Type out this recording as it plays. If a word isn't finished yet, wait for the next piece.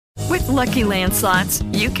Lucky Land Slots,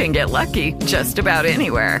 you can get lucky just about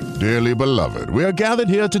anywhere. Dearly beloved, we are gathered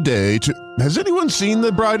here today to... Has anyone seen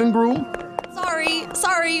the bride and groom?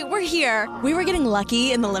 Sorry, we're here. We were getting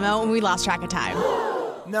lucky in the limo and we lost track of time.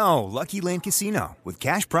 No, Lucky Land Casino, with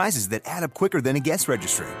cash prizes that add up quicker than a guest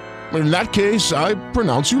registry. In that case, I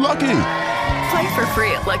pronounce you lucky. Play for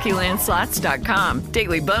free at LuckyLandSlots.com.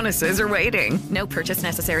 Daily bonuses are waiting. No purchase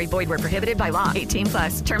necessary. Void where prohibited by law.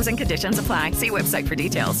 18+. Terms and conditions apply. See website for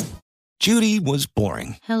details. Judy was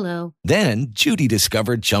boring. Hello. Then Judy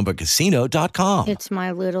discovered ChumbaCasino.com. It's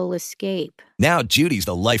my little escape. Now Judy's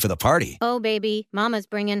the life of the party. Oh, baby, mama's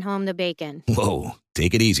bringing home the bacon. Whoa,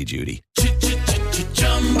 take it easy, Judy.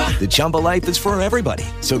 The Chumba life is for everybody.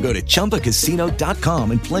 So go to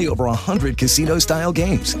ChumbaCasino.com and play over 100 casino-style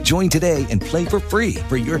games. Join today and play for free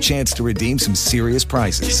for your chance to redeem some serious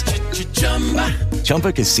prizes.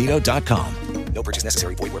 ChumbaCasino.com. No purchase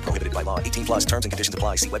necessary. Void where prohibited by law. 18+. Terms and conditions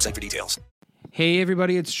apply. See website for details. Hey,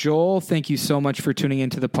 everybody, it's Joel. Thank you so much for tuning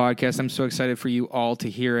into the podcast. I'm so excited for you all to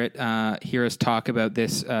hear it, hear us talk about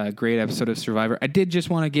this great episode of Survivor. I did just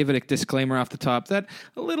want to give it a disclaimer off the top that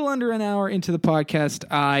a little under an hour into the podcast,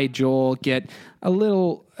 I, Joel, get a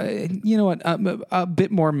little, a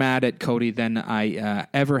bit more mad at Cody than I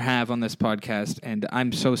ever have on this podcast. And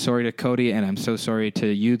I'm so sorry to Cody, and I'm so sorry to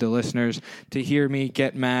you, the listeners, to hear me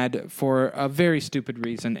get mad for a very stupid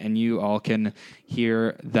reason. And you all can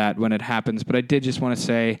hear that when it happens. But I did just want to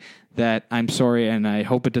say that I'm sorry, and I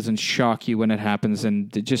hope it doesn't shock you when it happens.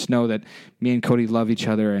 And to just know that me and Cody love each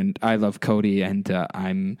other, and I love Cody, and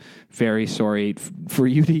I'm very sorry for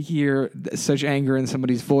you to hear such anger in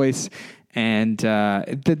somebody's voice. And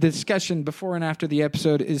the discussion before and after the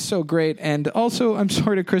episode is so great. And also, I'm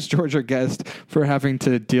sorry to Chris George, our guest, for having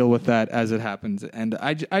to deal with that as it happens. And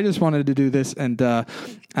I just wanted to do this, and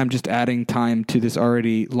I'm just adding time to this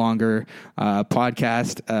already longer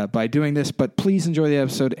podcast by doing this. But please enjoy the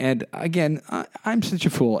episode. And again, I'm such a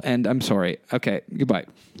fool, and I'm sorry. Okay, goodbye.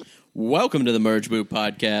 Welcome to the Merge Boot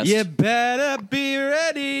Podcast. You better be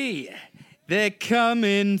ready. They're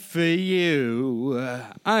coming for you.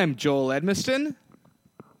 I'm Joel Edmiston.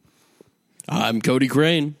 I'm Cody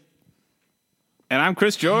Crane. And I'm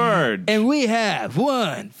Chris George. And we have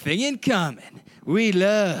one thing in common. We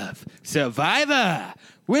love Survivor.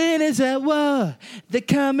 Winners at war. They're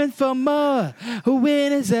coming for more.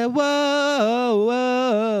 Winners at war.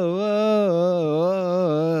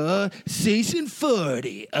 Season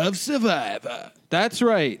 40 of Survivor. That's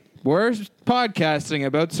right. We're podcasting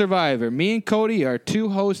about Survivor. Me and Cody are two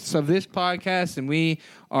hosts of this podcast, and we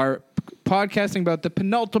are podcasting about the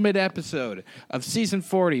penultimate episode of Season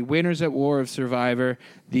 40, Winners at War of Survivor.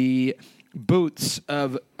 The boots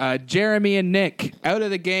of Jeremy and Nick out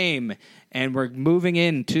of the game, and we're moving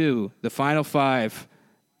into the Final 5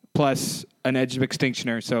 plus an Edge of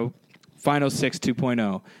Extinctioner, so Final 6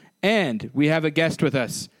 2.0. And we have a guest with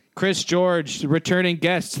us. Chris George, returning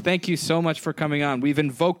guests, thank you so much for coming on. We've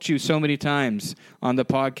invoked you so many times on the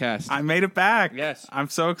podcast. I made it back. Yes. I'm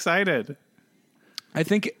so excited. I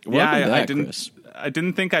think... I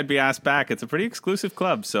didn't think I'd be asked back. It's a pretty exclusive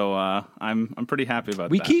club, so I'm pretty happy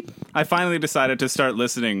about that. I finally decided to start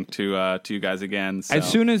listening to you guys again. So as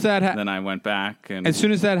soon as that then I went back, and as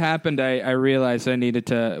soon as that happened, I realized we needed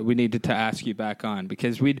to ask you back on,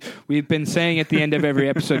 because we've been saying at the end of every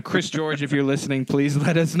episode, Chris George, if you're listening, please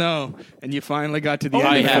let us know. And you finally got to the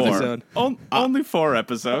end of the episode. Only 4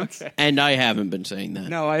 episodes, okay. And I haven't been saying that.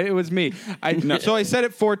 No, it was me. So I said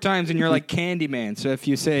it 4 times, and you're like Candyman. So if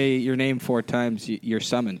you say your name 4 times, you're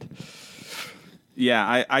summoned.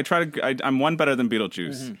 Yeah, I try to. I'm one better than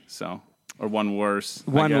Beetlejuice, so, or one worse.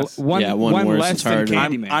 One worse, less than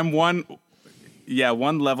Candyman. I'm one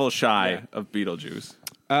level shy of Beetlejuice.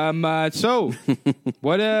 So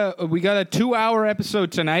what? We got a 2-hour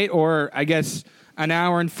episode tonight, or I guess an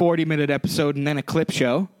hour and 40-minute episode, and then a clip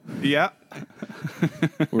show. Yeah.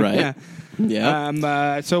 Right.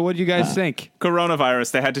 Yeah. So what do you guys think? Coronavirus.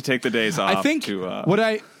 They had to take the days off. I think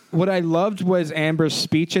what I loved was Amber's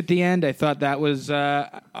speech at the end. I thought that was,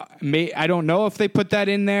 I don't know if they put that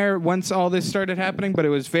in there once all this started happening, but it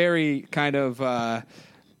was very kind of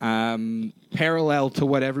parallel to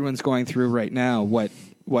what everyone's going through right now,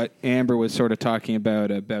 what Amber was sort of talking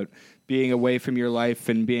about being away from your life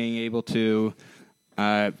and being able to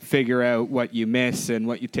figure out what you miss and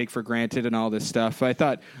what you take for granted and all this stuff. I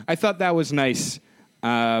thought that was nice.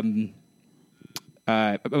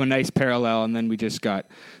 A nice parallel, and then we just got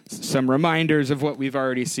some reminders of what we've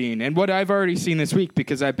already seen and what I've already seen this week,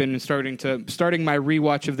 because I've been starting my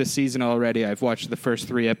rewatch of the season already. I've watched the first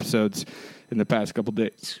 3 episodes in the past couple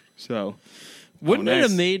days. So, Wouldn't it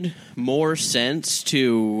have made more sense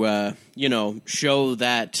to, show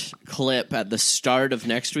that clip at the start of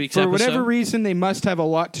next week's episode? For whatever reason, they must have a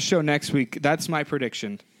lot to show next week. That's my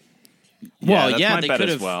prediction.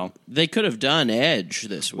 They could have done Edge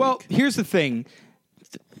this week. Well, here's the thing.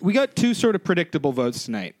 We got two sort of predictable votes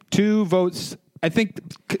tonight. Two votes, I think,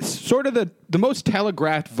 sort of the most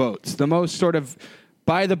telegraphed votes, the most sort of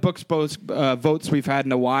by-the-books votes we've had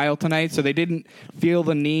in a while tonight, so they didn't feel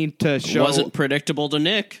the need to show... Wasn't predictable to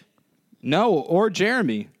Nick. No, or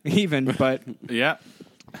Jeremy, even, but... Yeah.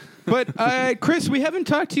 But, Chris, we haven't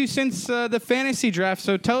talked to you since the fantasy draft,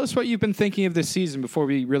 so tell us what you've been thinking of this season before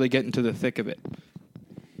we really get into the thick of it.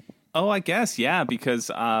 Oh, I guess, yeah, because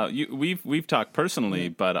we've talked personally,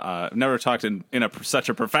 but I've never talked in such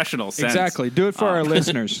a professional sense. Exactly. Do it for our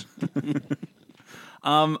listeners.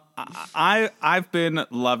 I've been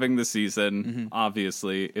loving the season.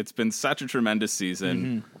 Obviously, it's been such a tremendous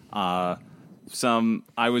season. I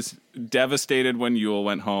was devastated when Yule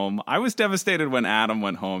went home. I was devastated when Adam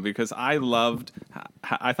went home because I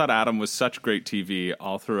thought Adam was such great TV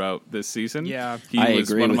all throughout this season. Yeah, I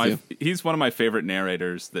agree with you. He's one of my favorite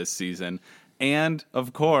narrators this season, and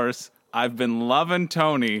of course, I've been loving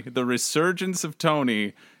Tony, the resurgence of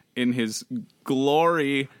Tony in his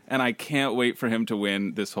glory, and I can't wait for him to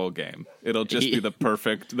win this whole game. It'll just be the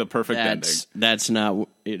perfect ending. That's not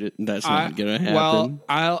going to happen. Well,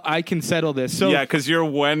 I can settle this. So yeah, because your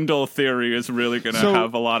Wendell theory is really going to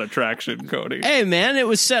have a lot of traction, Cody. Hey, man, it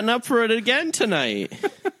was setting up for it again tonight.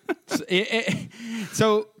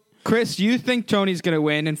 So, Chris, you think Tony's going to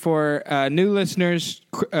win, and for new listeners,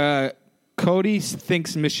 Cody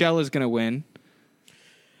thinks Michelle is going to win.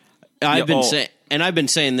 I've been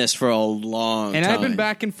saying this for a long time. And I've been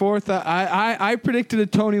back and forth. I predicted a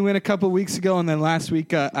Tony win a couple of weeks ago, and then last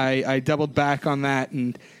week I doubled back on that.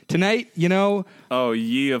 And tonight, oh,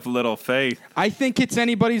 ye of little faith. I think it's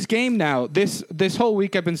anybody's game now. This whole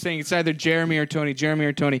week I've been saying it's either Jeremy or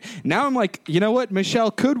Tony. Now I'm like, you know what? Michelle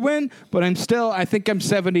could win, but I think I'm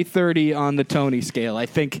 70-30 on the Tony scale. I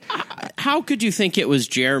think. How could you think it was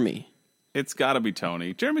Jeremy? It's got to be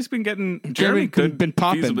Tony. Jeremy could been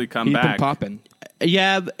popping. feasibly come He's back. Been popping.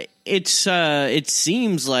 Yeah, it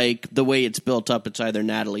seems like the way it's built up, it's either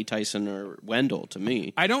Natalie Tyson or Wendell to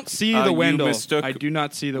me. I don't see the Wendell. I do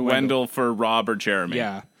not see the Wendell for Rob or Jeremy.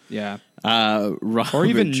 Yeah. Rob or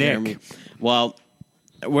even Jeremy. Nick. Well,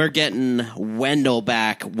 we're getting Wendell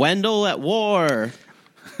back. Wendell at war.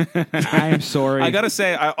 I'm sorry. I got to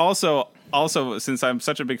say, I also since I'm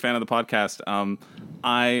such a big fan of the podcast,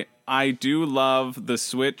 I do love the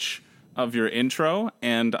switch of your intro,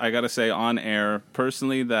 and I gotta say on air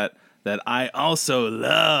personally that I also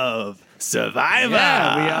love Survivor.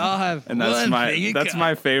 Yeah, we all have, and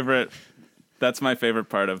my favorite. That's my favorite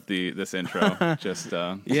part of this intro. Just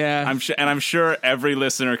yeah, I'm sure every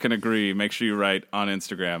listener can agree. Make sure you write on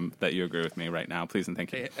Instagram that you agree with me right now, please and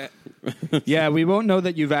thank you. Yeah, we won't know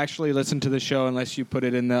that you've actually listened to the show unless you put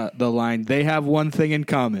it in the line. They have one thing in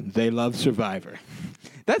common: they love Survivor.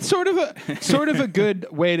 That's sort of a good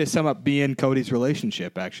way to sum up me and Cody's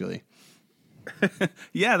relationship, actually.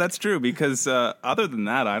 Yeah, that's true, because other than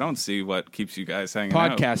that, I don't see what keeps you guys hanging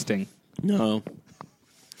Podcasting. out. No.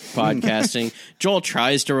 Podcasting. Joel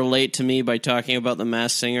tries to relate to me by talking about The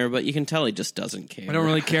Masked Singer, but you can tell he just doesn't care. I don't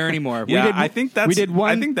really care anymore. Yeah, I think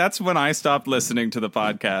that's when I stopped listening to the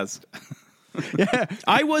podcast. Yeah,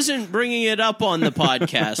 I wasn't bringing it up on the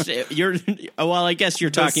podcast. I guess you're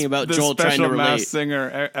talking about Joel trying to relate. The Masked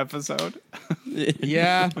Singer episode.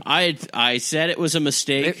 Yeah, I said it was a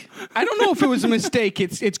mistake. I don't know if it was a mistake.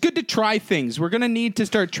 It's good to try things. We're going to need to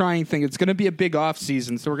start trying things. It's going to be a big off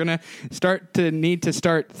season, so we're going to need to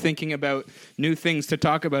start thinking about new things to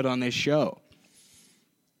talk about on this show.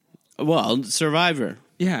 Well, Survivor.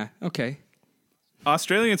 Yeah. Okay.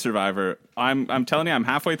 Australian Survivor. I'm telling you, I'm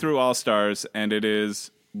halfway through All Stars, and it is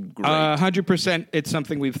great. 100%. It's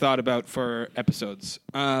something we've thought about for episodes.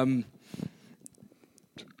 But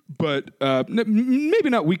maybe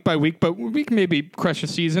not week by week, but we can maybe crush a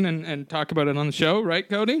season and talk about it on the show, right,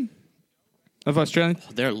 Cody? Of Australian?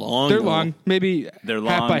 They're long. They're long. Maybe they're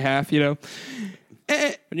long. Half by half, What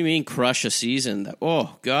do you mean crush a season?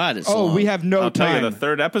 Oh God, it's long. We have no I'll time. tell you, the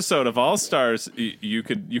third episode of All Stars, you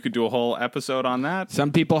could do a whole episode on that.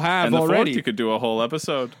 Some people have and the already. Fourth, you could do a whole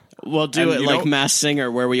episode. We'll do it like Masked Singer,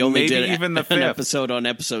 where we only did even the an episode on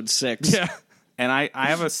episode 6. Yeah, and I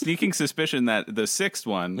have a sneaking suspicion that the 6th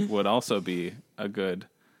one would also be a good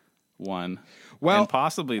one. Well, and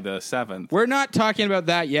possibly the 7th. We're not talking about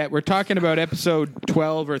that yet. We're talking about episode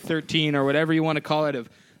 12 or 13 or whatever you want to call it of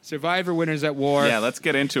Survivor Winners at War. Yeah, let's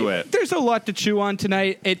get into it. There's a lot to chew on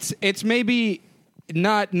tonight. It's maybe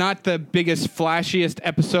not the biggest, flashiest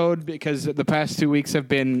episode because the past 2 weeks have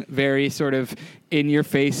been very sort of in your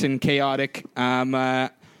face and chaotic.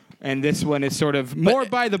 And this one is sort of more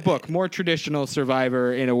by the book, more traditional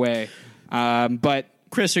Survivor in a way. But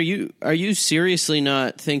Chris, are you seriously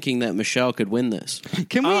not thinking that Michelle could win this?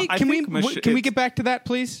 Can we get back to that,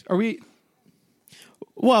 please? Are we?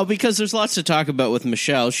 Well, because there's lots to talk about with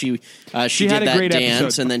Michelle. She did that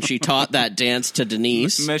dance, and then she taught that dance to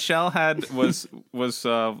Denise. Michelle was one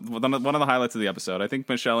of the highlights of the episode. I think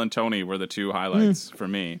Michelle and Tony were the two highlights for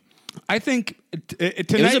me. I think tonight,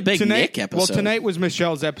 it was a big Nick episode. Well, tonight was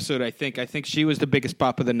Michelle's episode. I think she was the biggest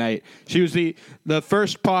pop of the night. She was the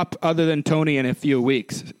first pop other than Tony in a few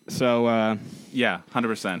weeks. So yeah,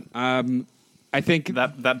 100%. I think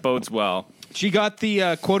that bodes well. She got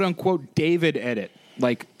the quote unquote David edit,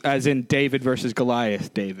 like as in David versus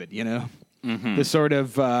Goliath. David, you know. Mm-hmm. The sort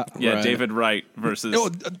of right. David Wright versus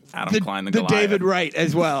Adam Klein the Goliath. David Wright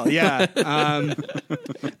as well, yeah.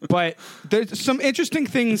 But there's some interesting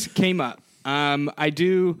things came up. I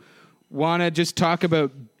do want to just talk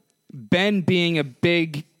about Ben being a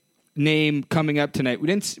big name coming up tonight.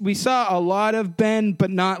 We saw a lot of Ben, but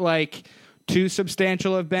not like too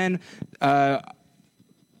substantial of Ben.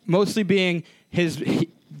 Mostly being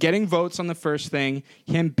getting votes on the first thing,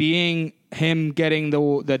 him getting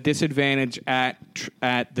the disadvantage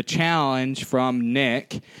at the challenge from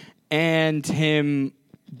Nick, and him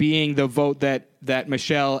being the vote that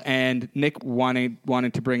Michelle and Nick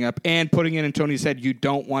wanted to bring up, and putting it in Tony's head, you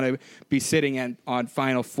don't want to be sitting on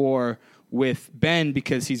Final Four with Ben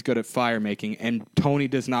because he's good at fire making, and Tony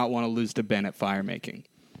does not want to lose to Ben at fire making.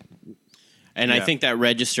 And I think that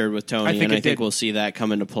registered with Tony, I think we'll see that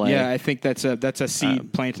come into play. Yeah, I think that's a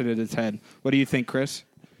seed planted at his head. What do you think, Chris?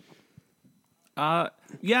 I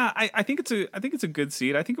think it's a good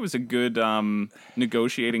seed. I think it was a good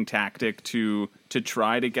negotiating tactic to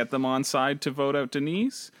try to get them on side to vote out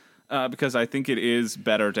Denise, because I think it is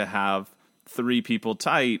better to have 3 people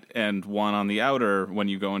tight and 1 on the outer when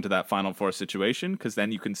you go into that Final Four situation, because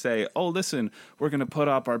then you can say, oh, listen, we're going to put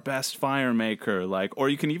up our best fire maker, or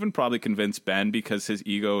you can even probably convince Ben, because his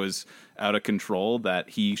ego is out of control, that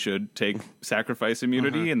he should take sacrifice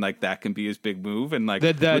immunity, and that can be his big move, and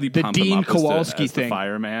really the pump Dean him up Kowalski as thing, the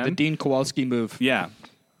fireman. the Dean Kowalski move. Yeah.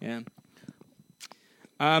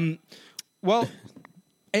 Well,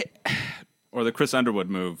 or the Chris Underwood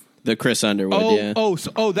move. The Chris Underwood,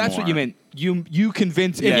 that's what you meant. You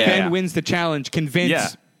convince if Ben wins the challenge,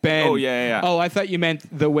 convince Ben. Oh, yeah. Oh, I thought you meant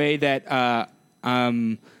the way that.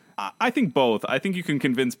 I think both. I think you can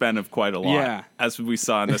convince Ben of quite a lot, as we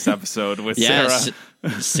saw in this episode with Sarah.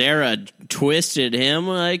 Sarah twisted him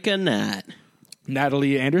like a gnat.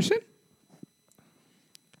 Natalie Anderson?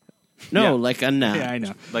 No, like a gnat. Yeah, I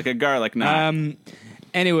know. Like a garlic gnat.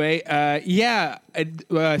 Anyway,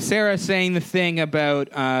 Sarah saying the thing about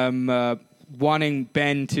wanting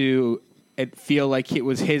Ben to feel like it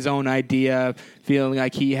was his own idea, feeling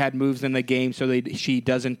like he had moves in the game so that she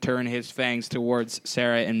doesn't turn his fangs towards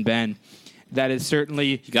Sarah and Ben. That is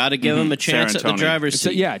certainly... You got to give him a chance at the driver's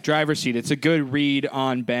seat. Driver's seat. It's a good read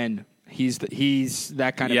on Ben. He's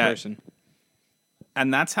that kind of person.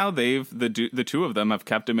 And that's how the two of them have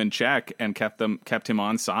kept him in check and kept him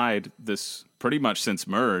on side this pretty much since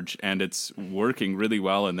merge, and it's working really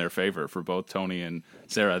well in their favor for both Tony and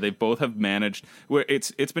Sarah. They both have managed.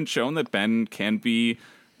 It's been shown that Ben can be,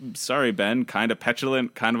 kind of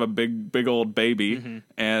petulant, kind of a big old baby,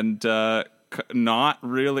 and not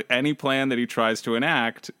really any plan that he tries to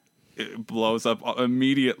enact. It blows up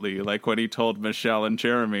immediately, like when he told Michelle and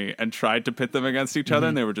Jeremy and tried to pit them against each other,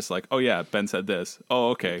 and they were just like, "Oh yeah, Ben said this.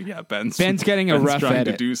 Oh okay, yeah, Ben's getting a rough trying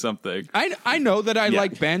edit to do something." I know that I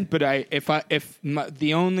like Ben, but if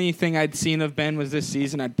the only thing I'd seen of Ben was this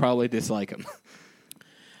season, I'd probably dislike him.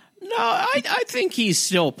 No, I think he's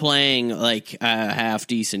still playing like a half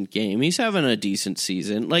decent game. He's having a decent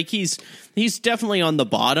season. Like he's definitely on the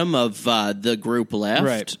bottom of the group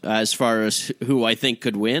left as far as who I think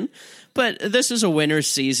could win. But this is a winner's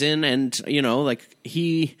season, and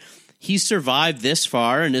he survived this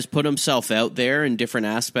far and has put himself out there in different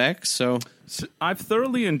aspects. So I've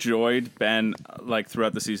thoroughly enjoyed Ben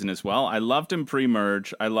throughout the season as well. I loved him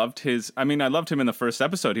pre-merge. I loved him in the first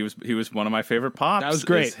episode. He was one of my favorite pops. That was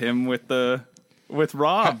great. Is him with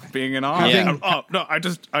Rob being an awe. I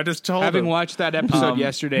just told Having him. watched that episode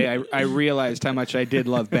yesterday, I realized how much I did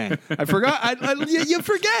love Ben. I forgot. You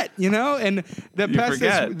forget, and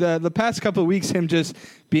the past couple of weeks, him just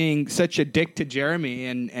being such a dick to Jeremy,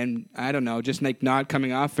 and I don't know, just not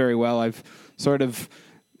coming off very well. I've sort of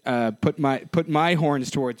put my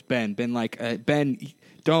horns towards Ben. Been like, Ben,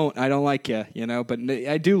 I don't like you, but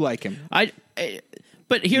I do like him.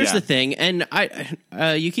 But here's the thing, and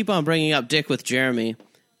you keep on bringing up dick with Jeremy.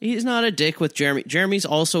 He's not a dick with Jeremy. Jeremy's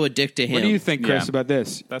also a dick to him. What do you think, Chris, about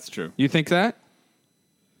this? That's true. You think that?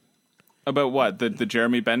 About what? The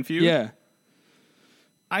Jeremy Ben feud? Yeah.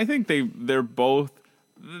 I think they're both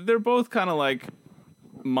kind of like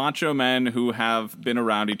macho men who have been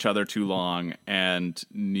around each other too long and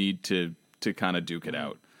need to kind of duke it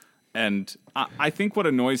out. And I think what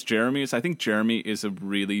annoys Jeremy is I think Jeremy is a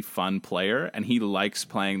really fun player and he likes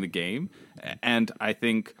playing the game. And I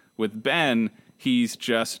think with Ben, he's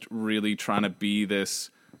just really trying to be this.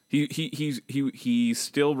 He's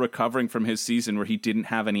still recovering from his season where he didn't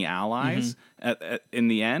have any allies in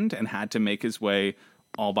the end and had to make his way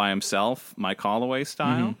all by himself, Mike Holloway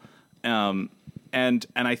style. And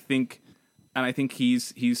I think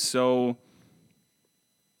he's so.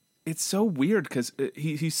 It's so weird because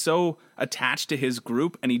he's so attached to his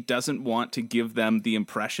group and he doesn't want to give them the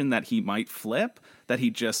impression that he might flip, that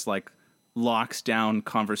he just like locks down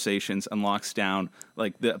conversations and locks down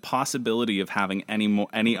like the possibility of having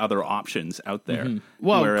any other options out there.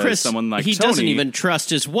 Well, whereas Chris, someone like he Tony, doesn't even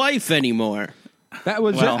trust his wife anymore. That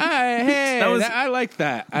was I like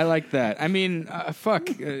that. I like that. I mean, fuck.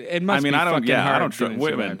 It must. be fucking hard. I don't trust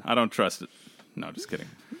women. I don't trust it. No, just kidding.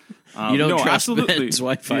 You don't trust absolutely. Ben's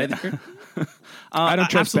wife either. I don't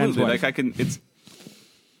trust Ben's wife. Like I can. It's.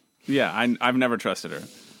 Yeah, I've never trusted her.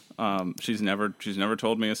 She's never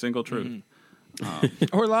told me a single truth.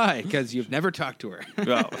 Or lie, because you've never talked to her.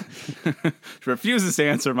 Well, she refuses to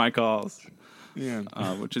answer my calls. Yeah,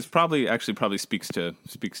 which is probably speaks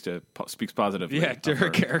positive. Yeah, to her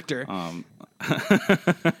character.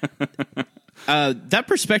 That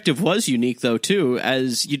perspective was unique though too,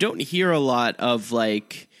 as you don't hear a lot of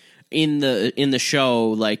like in the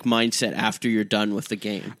show like mindset after you're done with the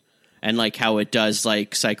game, and like how it does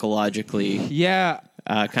like psychologically. Yeah.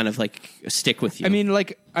 Kind of like stick with you. I mean,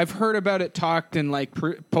 like I've heard about it talked in like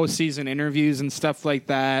postseason interviews and stuff like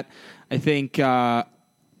that. I think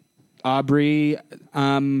Aubrey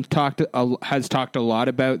has talked a lot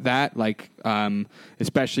about that, like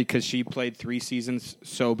especially because she played 3 seasons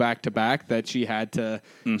so back to back that she had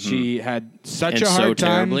such a hard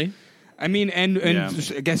time. Terribly. I mean, and I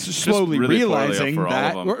guess slowly really realizing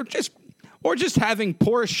that, or just having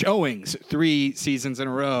poor showings 3 seasons in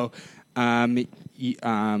a row.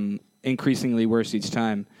 Increasingly worse each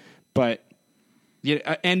time, but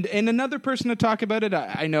yeah. And another person to talk about it,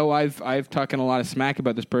 I know I've talking a lot of smack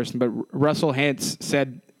about this person, but Russell Hantz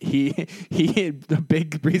said he the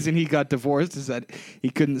big reason he got divorced is that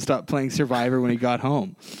he couldn't stop playing Survivor when he got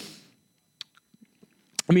home.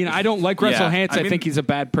 I mean, I don't like Russell Hantz. I think he's a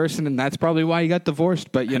bad person, and that's probably why he got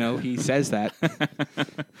divorced. But he says that.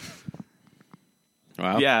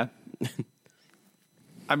 Wow. Yeah.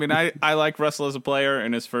 I mean, I like Russell as a player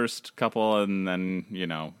in his first couple, and then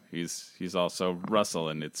he's also Russell,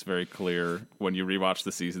 and it's very clear when you rewatch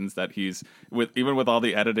the seasons that he's even with all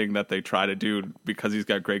the editing that they try to do because he's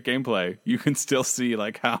got great gameplay, you can still see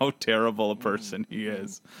like how terrible a person he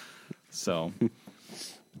is. So,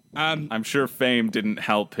 I'm sure fame didn't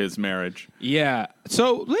help his marriage. Yeah.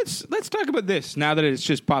 So let's talk about this now that it's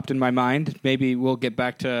just popped in my mind. Maybe we'll get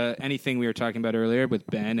back to anything we were talking about earlier with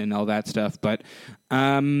Ben and all that stuff. But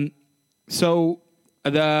so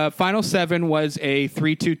the final 7 was a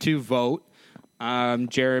 3-2-2 vote.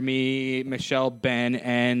 Jeremy, Michelle, Ben,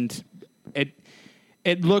 and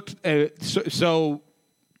it looked so.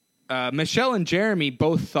 Michelle and Jeremy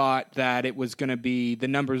both thought that it was going to be the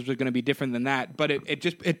numbers were going to be different than that, but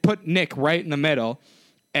it put Nick right in the middle,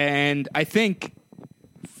 and I think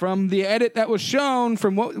from the edit that was shown,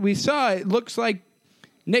 from what we saw, it looks like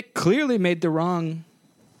Nick clearly made the wrong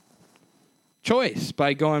choice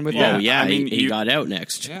by going with that. Oh yeah, I mean, he got out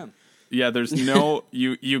next. Yeah. There's no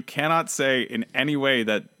you cannot say in any way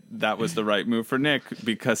that was the right move for Nick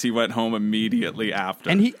because he went home immediately after.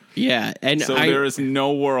 And there is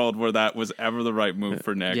no world where that was ever the right move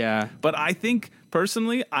for Nick. Yeah. But I think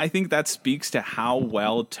that speaks to how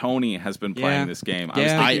well Tony has been playing this game.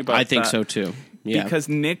 I think so too. Yeah. Because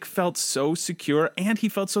Nick felt so secure, and he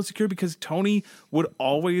felt so secure because Tony would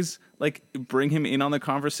always like bring him in on the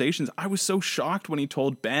conversations. I was so shocked when he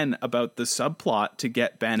told Ben about the subplot to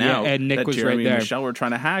get Ben out, and Nick that was Jeremy right there. And Michelle were trying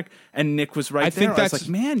to hack, and Nick was right there. I was like,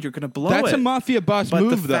 man, you're going to blow that's it. That's a mafia boss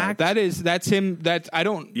move, though. That's him. I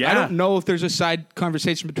don't know if there's a side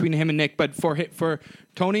conversation between him and Nick, but for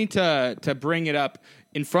Tony to bring it up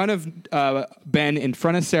in front of Ben, in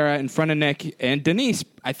front of Sarah, in front of Nick and Denise,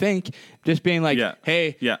 I think, just being like,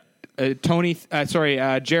 hey, Jeremy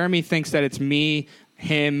thinks that it's me,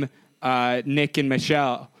 him, Nick, and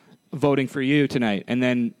Michelle voting for you tonight, and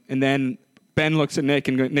then Ben looks at Nick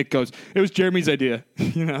and Nick goes, "It was Jeremy's idea,"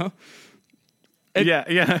 you know.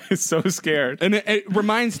 Yeah, he's so scared, and it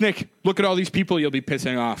reminds Nick, "Look at all these people you'll be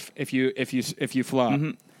pissing off if you flop."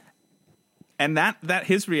 Mm-hmm. And that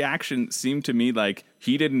his reaction seemed to me like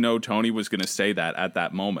he didn't know Tony was going to say that at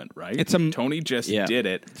that moment, right? Tony just did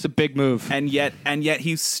it. It's a big move, and yet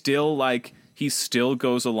he's still like. He still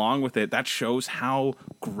goes along with it. That shows how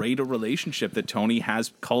great a relationship that Tony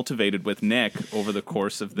has cultivated with Nick over the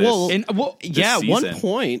course of this. Season.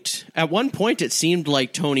 At one point, it seemed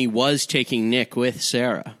like Tony was taking Nick with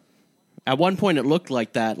Sarah. At one point, it looked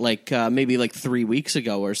like that, maybe 3 weeks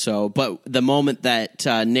ago or so. But the moment that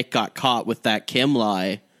Nick got caught with that Kim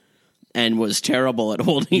lie and was terrible at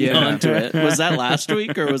holding on to it, was that last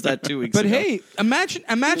week or was that 2 weeks ago? But hey,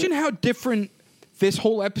 imagine how different this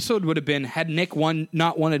whole episode would have been had Nick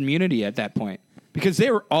not won immunity at that point, because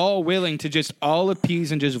they were all willing to just all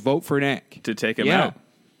appease and just vote for Nick to take him out.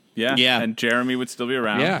 Yeah, and Jeremy would still be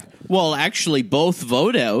around. Yeah. Well, actually, both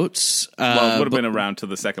vote outs. Would have been around to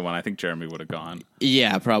the second one. I think Jeremy would have gone.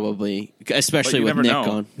 Yeah, probably, especially with Nick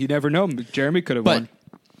gone. You never know. Jeremy could have won.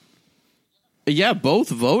 Yeah, both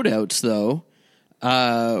vote outs though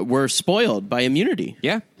were spoiled by immunity.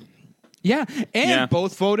 Yeah, and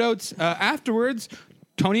both vote outs afterwards,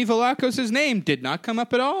 Tony Velakos' name did not come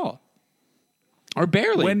up at all. Or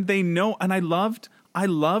barely. When they know, and I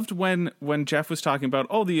loved when Jeff was talking about,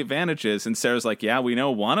 the advantages, and Sarah's like, yeah, we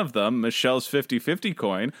know one of them, Michelle's 50-50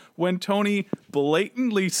 coin, when Tony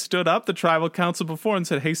blatantly stood up the tribal council before and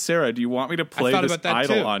said, hey, Sarah, do you want me to play this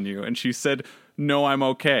idol on you? And she said, no, I'm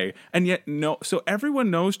okay. And yet, no. So everyone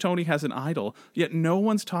knows Tony has an idol, yet no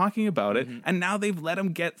one's talking about it. And now they've let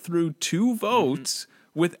him get through 2 votes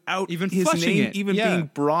without even his name being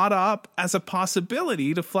brought up as a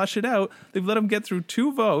possibility to flush it out. They've let him get through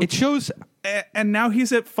 2 votes. It shows. And now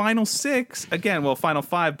he's at final 6 again. Well, final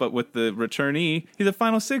 5, but with the returnee, he's at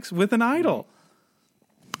final 6 with an idol.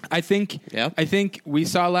 I think we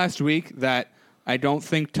saw last week that I don't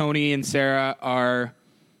think Tony and Sarah are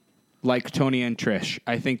like Tony and Trish.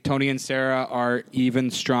 I think Tony and Sarah are even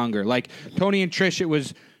stronger. Like Tony and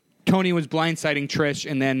Trish, Tony was blindsiding Trish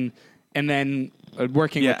and then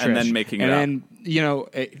working with Trish. And then making it up. And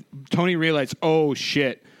then, Tony realized, oh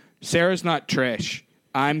shit, Sarah's not Trish.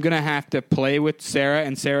 I'm going to have to play with Sarah.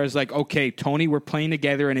 And Sarah's like, okay, Tony, we're playing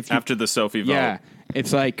together. And if after the Sophie vote. Yeah,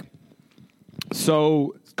 it's like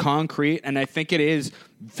so concrete. And I think it is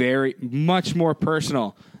very much more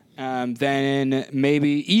personal than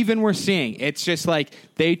maybe even we're seeing. It's just like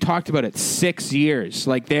they talked about it 6 years.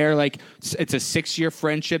 Like they're like, it's a 6-year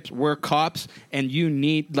friendship. We're cops, and you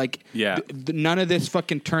need none of this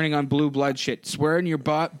fucking turning on blue blood shit. Swear in your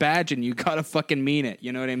badge, and you gotta fucking mean it.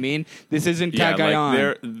 You know what I mean? This isn't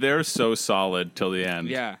Cagayan. They're so solid till the end.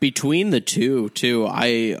 Yeah, between the two, too.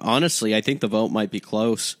 I think the vote might be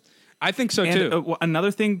close. I think so too.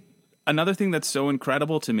 Another thing that's so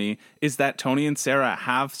incredible to me is that Tony and Sarah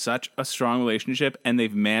have such a strong relationship, and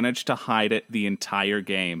they've managed to hide it the entire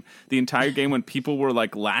game. The entire game, when people were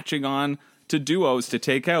like latching on to duos to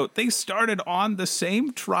take out, they started on the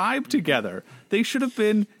same tribe together. They should have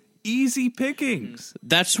been easy pickings.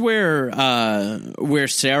 That's where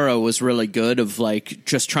Sarah was really good of like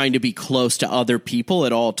just trying to be close to other people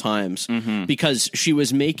at all times, because she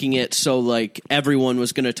was making it so like everyone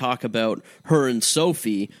was going to talk about her and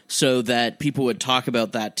Sophie, so that people would talk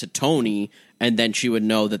about that to Tony, and then she would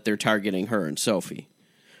know that they're targeting her and Sophie.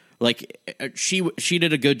 Like she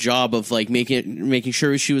did a good job of like making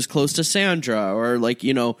sure she was close to Sandra, or like,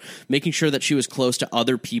 making sure that she was close to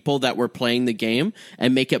other people that were playing the game,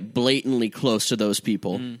 and make it blatantly close to those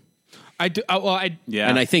people. I do.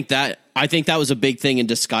 And I think that was a big thing in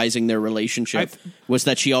disguising their relationship, was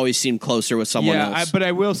that she always seemed closer with someone else. But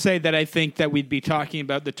I will say that I think that we'd be talking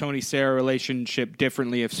about the Tony-Sarah relationship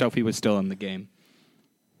differently if Sophie was still in the game.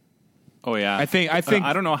 Oh yeah, I think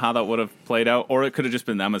I don't know how that would have played out, or it could have just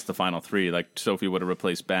been them as the final 3. Like Sophie would have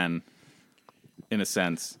replaced Ben, in a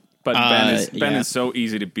sense. But Ben is so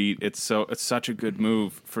easy to beat. It's such a good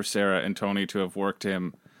move for Sarah and Tony to have worked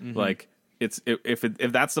him. Like if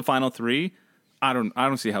that's the final 3, I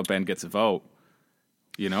don't see how Ben gets a vote.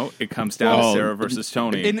 It comes down to Sarah versus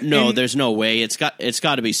Tony. There's no way. It's got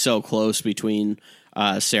to be so close between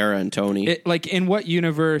Sarah and Tony. Like in what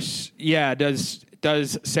universe? Yeah, does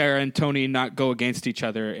Sarah and Tony not go against each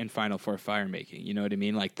other in Final Four fire making? You know what I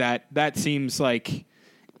mean? Like that seems like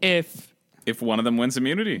if one of them wins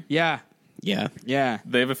immunity. Yeah. They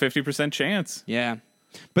have a 50% chance. Yeah.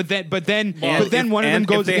 But then one of them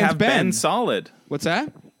goes against Ben. Solid. What's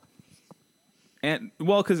that? And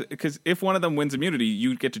because if one of them wins immunity,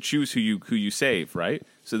 you get to choose who you save, right?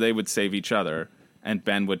 So they would save each other. and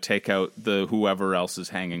Ben would take out the whoever else is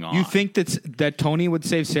hanging on. You think that Tony would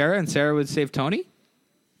save Sarah and Sarah would save Tony?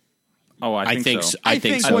 Oh, I think so. I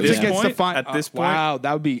think once so. it gets to final, at this point, wow,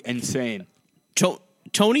 that would be insane.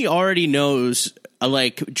 Tony already knows.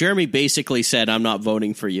 Like Jeremy basically said, "I'm not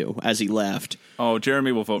voting for you" as he left. Oh,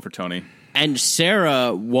 Jeremy will vote for Tony. And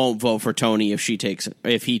Sarah won't vote for Tony if he takes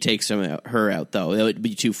her out, though. It would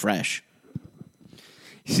be too fresh.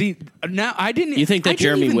 See, now I didn't. You think that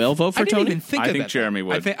Jeremy will vote for Tony? I think Jeremy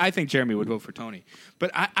would. I think Jeremy would vote for Tony,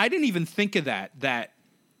 but I didn't even think of that. That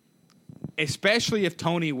especially if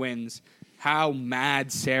Tony wins, how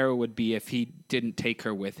mad Sarah would be if he didn't take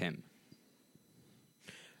her with him.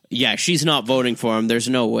 Yeah, she's not voting for him. There's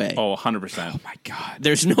no way. Oh, 100%. Oh, my God.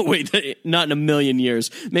 There's no way. Not in a million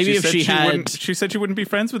years. Maybe if she had... She said she wouldn't be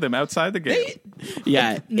friends with him outside the game.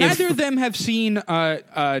 Yeah. Neither of them have seen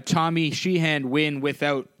Tommy Sheehan win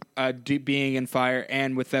without being in fire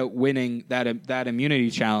and without winning that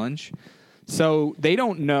immunity challenge. So they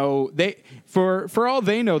don't know. For all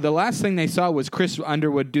they know, the last thing they saw was Chris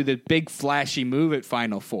Underwood do the big flashy move at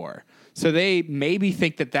Final Four. So they maybe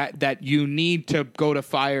think that you need to go to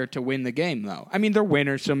fire to win the game, though. I mean, they're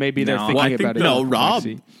winners, so maybe they're thinking about it. No,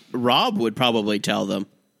 Rob would probably tell them.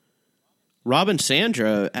 Rob and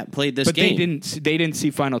Sandra played this game. But they didn't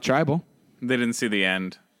see Final Tribal. They didn't see the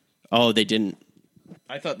end. Oh, they didn't.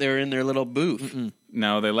 I thought they were in their little booth. Mm-mm.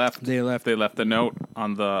 No, they left. They left the note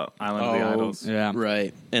on the Island of the Idols. Yeah.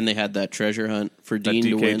 Right. And they had that treasure hunt for Dean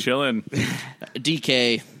to DK win. chillin'.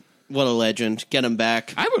 DK... What a legend. Get him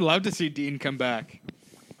back. I would love to see Dean come back.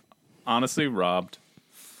 Honestly, robbed.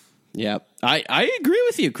 Yeah. I agree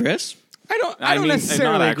with you, Chris. I don't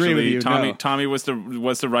necessarily agree with you. Tommy was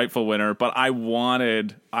the rightful winner, but I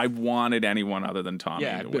wanted anyone other than Tommy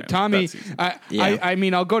to win. Tommy, I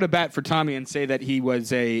mean, I'll go to bat for Tommy and say that he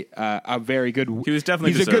was a very good. He was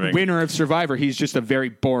definitely he's deserving. A good winner of Survivor. He's just a very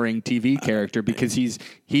boring TV character because he's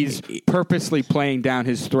purposely playing down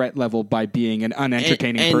his threat level by being an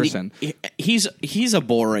unentertaining person. He's a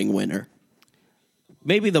boring winner.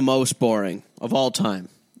 Maybe the most boring of all time.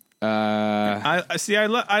 I see. I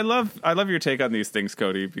love your take on these things,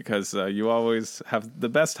 Cody, because you always have the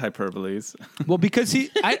best hyperboles. Well, because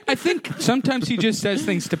I think sometimes he just says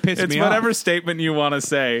things to piss me off. It's whatever statement you want to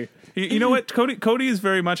say. You know what? Cody is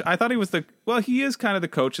very much. I thought he was he is kind of the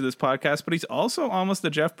coach of this podcast, but he's also almost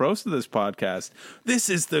the Jeff Probst of this podcast.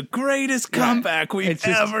 This is the greatest comeback we've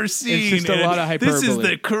ever seen. It's just a lot of hyperbole. This is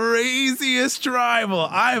the craziest tribal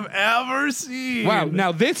I've ever seen. Wow!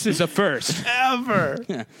 Now this is a first ever.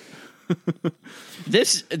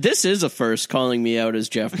 This is a first, calling me out as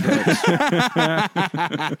Jeff Probst.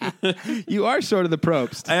 You are sort of the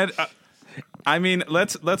Probst. And I mean,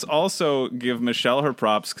 let's also give Michelle her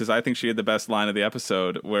props, because I think she had the best line of the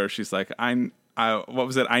episode where she's like, what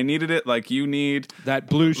was it? I needed it like you need that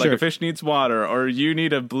blue shirt. Like a fish needs water, or you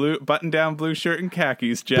need a blue button-down blue shirt and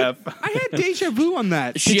khakis, Jeff. But I had deja vu on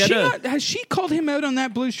that. Has she called him out on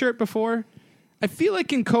that blue shirt before? I feel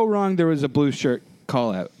like in Co Wrong there was a blue shirt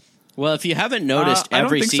call out. Well, if you haven't noticed,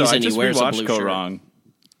 every season he wears a blue shirt. Wrong.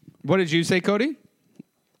 What did you say, Cody?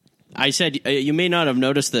 I said you may not have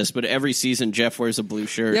noticed this, but every season Jeff wears a blue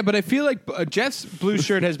shirt. Yeah, but I feel like Jeff's blue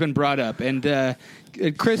shirt has been brought up. And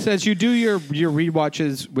Chris, as you do your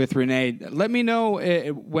rewatches with Renee, let me know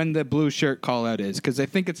when the blue shirt call out is, because I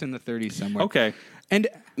think it's in the 30s somewhere. Okay. And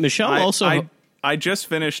Michelle I just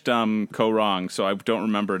finished Co Wrong, so I don't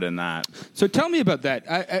remember it in that. So tell me about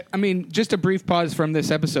that. I mean, just a brief pause from this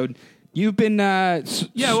episode. You've been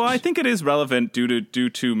well, I think it is relevant due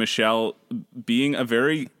to Michelle being a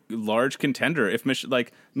very large contender. If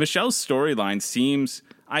Michelle's storyline seems,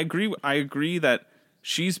 I agree that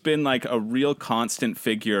she's been like a real constant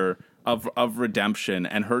figure of redemption,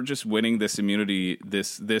 and her just winning this immunity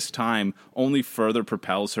this time only further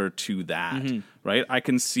propels her to that. Mm-hmm. Right? I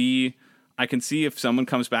can see if someone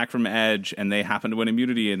comes back from Edge and they happen to win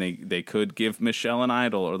immunity and they could give Michelle an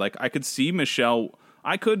idol, or like I could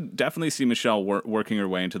definitely see Michelle working her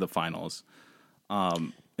way into the finals,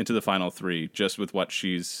 into the final three, just with what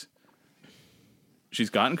she's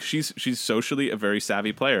gotten. She's socially a very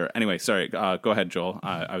savvy player. Anyway, sorry. Go ahead, Joel.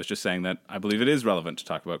 I was just saying that I believe it is relevant to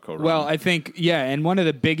talk about Co Wrong. Well, I think, yeah, and one of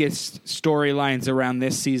the biggest storylines around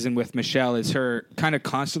this season with Michelle is her kind of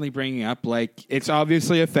constantly bringing up, like, it's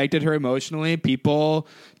obviously affected her emotionally. People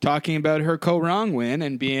talking about her Co Wrong win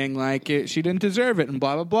and being like, she didn't deserve it and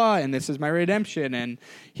blah, blah, blah, and this is my redemption, and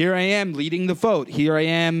here I am leading the vote. Here I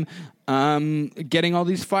am getting all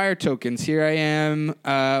these fire tokens. Here I am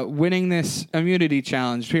winning this immunity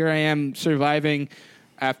challenge. Here I am surviving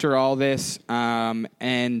after all this. And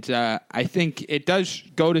I think it does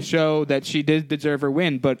go to show that she did deserve her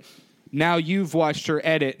win. But now you've watched her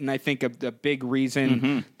edit, and I think the big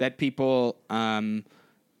reason that people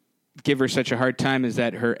give her such a hard time is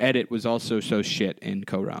that her edit was also so shit in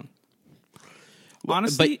Ko Rong.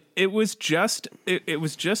 Honestly, it was just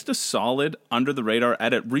a solid under the radar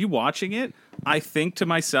edit. Rewatching it, I think to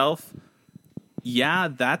myself, yeah,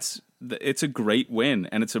 it's a great win,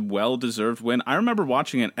 and it's a well-deserved win. I remember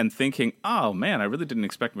watching it and thinking, oh man, I really didn't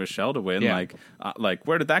expect Michelle to win. Yeah. Like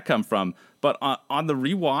where did that come from? But on the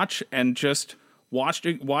rewatch and just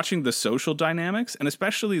watching the social dynamics, and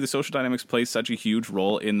especially the social dynamics play such a huge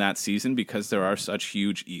role in that season because there are such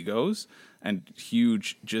huge egos and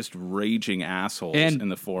huge, just raging assholes in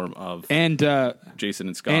the form of Jason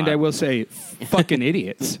and Scott. And I will say, fucking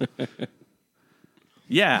idiots.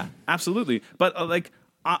 Yeah, absolutely. But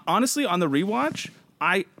honestly, on the rewatch,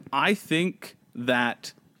 I think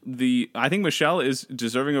that I think Michelle is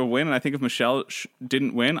deserving of a win, and I think if Michelle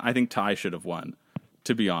didn't win, I think Ty should have won.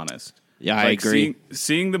 To be honest. Yeah, I agree.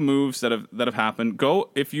 Seeing the moves that have happened.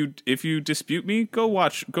 Go if you dispute me, go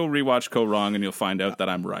rewatch Ko Rong, and you'll find out that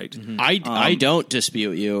I'm right. Mm-hmm. I don't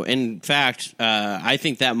dispute you. In fact, I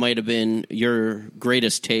think that might have been your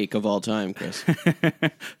greatest take of all time, Chris.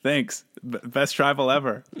 Thanks. Best tribal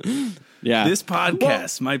ever. Yeah, this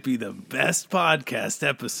podcast might be the best podcast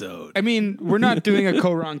episode. I mean, we're not doing a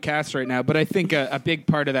Ko Rong cast right now, but I think a big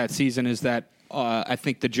part of that season is that I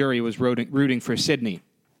think the jury was rooting for Sydney.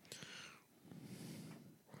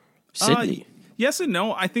 Sydney. Yes and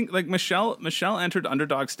no. I think Michelle entered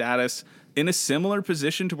underdog status in a similar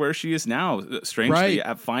position to where she is now. Strangely,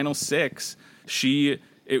 at Final 6, she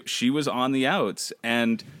was on the outs,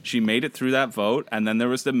 and she made it through that vote, and then there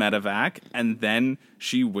was the medevac, and then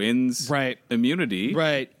she wins immunity.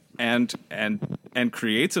 Right. And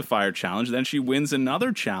creates a fire challenge. Then she wins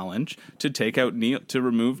another challenge to take out Neil, to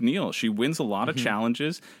remove Neil. She wins a lot of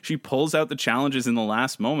challenges. She pulls out the challenges in the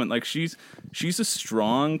last moment. Like she's a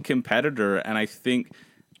strong competitor, and I think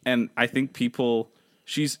people.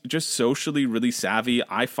 She's just socially really savvy.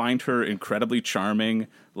 I find her incredibly charming.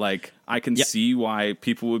 Like I can see why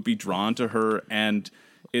people would be drawn to her, and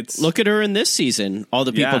look at her in this season. All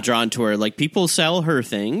the people drawn to her, like people sell her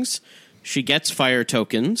things. She gets fire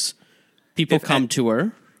tokens. People come to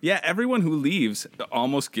her. Yeah, everyone who leaves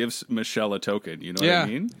almost gives Michelle a token. You know what I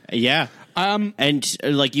mean? Yeah.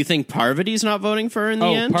 And you think Parvati's not voting for her in the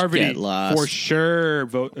end? Parvati for sure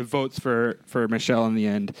votes for Michelle in the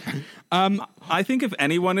end. I think if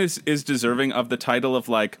anyone is deserving of the title of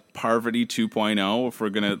Parvati 2.0, if we're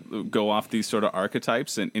going to go off these sort of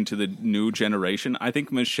archetypes and into the new generation, I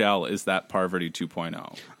think Michelle is that Parvati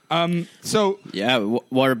 2.0.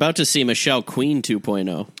 We're about to see Michelle Queen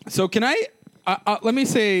 2.0. So can I let me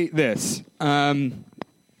say this. I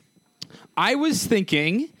was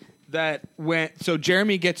thinking that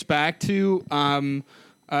Jeremy gets back to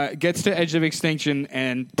gets to Edge of Extinction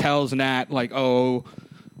and tells Nat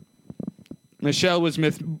Michelle was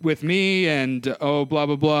with me and blah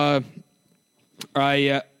blah blah.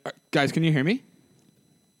 Guys, can you hear me?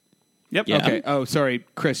 Yep. Yeah. Okay. Oh, sorry,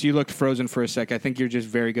 Chris. You looked frozen for a sec. I think you're just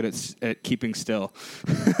very good at keeping still.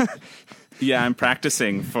 Yeah, I'm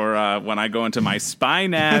practicing for when I go into my spy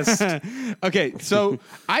nest. Okay, so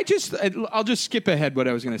I'll just skip ahead what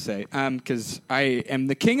I was going to say because I am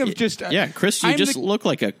the king of just. Chris, you just look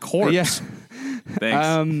like a corpse. Yeah.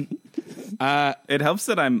 Thanks. It helps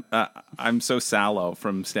that I'm so sallow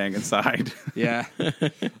from staying inside. Yeah.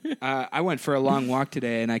 I went for a long walk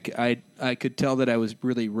today, and I could tell that I was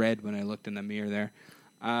really red when I looked in the mirror there.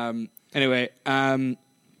 Anyway, I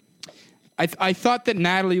thought that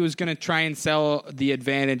Natalie was going to try and sell the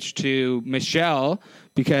advantage to Michelle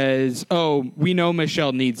because, we know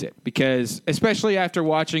Michelle needs it. Because, especially after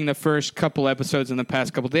watching the first couple episodes in the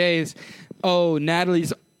past couple days,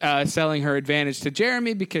 Natalie's selling her advantage to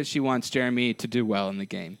Jeremy because she wants Jeremy to do well in the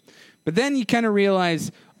game. But then you kind of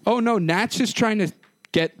realize, no, Nat's just trying to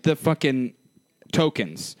get the fucking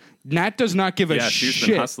tokens. Nat does not give a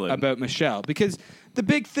shit about Michelle because the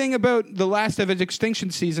big thing about the last Edge of Extinction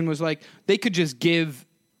season was they could just give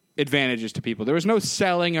advantages to people. There was no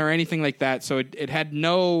selling or anything like that, so it had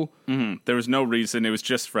no... Mm-hmm. There was no reason. It was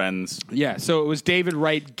just friends. Yeah, so it was David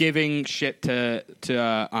Wright giving shit to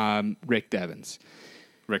Rick Devens.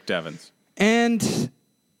 And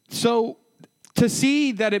so to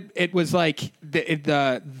see that it was I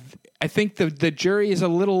think the jury is a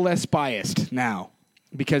little less biased now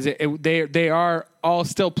because they are all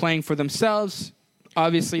still playing for themselves.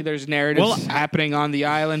 Obviously, there's narratives happening on the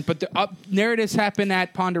island, but the narratives happen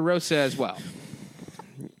at Ponderosa as well.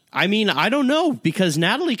 I mean, I don't know, because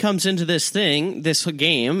Natalie comes into this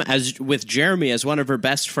game, as with Jeremy as one of her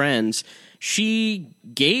best friends. She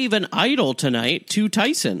gave an idol tonight to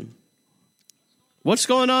Tyson. What's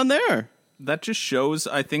going on there? That just shows,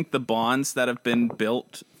 I think, the bonds that have been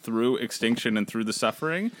built through Extinction and through the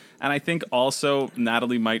suffering. And I think also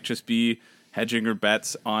Natalie might just be hedging her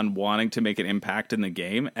bets on wanting to make an impact in the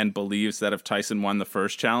game and believes that if Tyson won the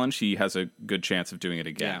first challenge, he has a good chance of doing it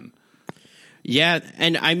again. Yeah,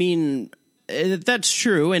 and I mean, that's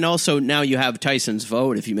true. And also now you have Tyson's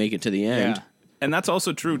vote if you make it to the end. Yeah. And that's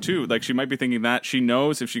also true, too. Like, she might be thinking that. She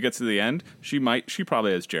knows if she gets to the end, she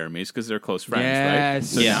probably has Jeremy's because they're close friends, right?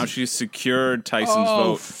 So now she's secured Tyson's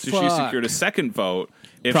vote. So she secured a second vote.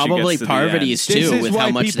 If probably Parvati's too, with how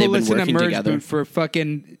much they've been working together. For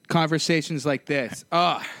fucking conversations like this.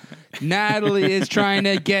 Oh, Natalie is trying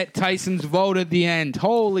to get Tyson's vote at the end.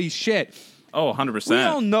 Holy shit. Oh, 100%. We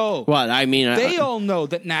all know. What? I mean, they all know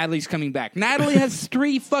that Natalie's coming back. Natalie has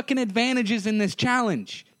 3 fucking advantages in this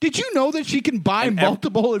challenge. Did you know that she can buy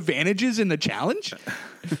multiple advantages in the challenge?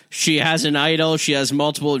 She has an idol. She has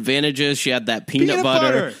multiple advantages. She had that peanut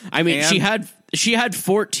butter. I mean, she had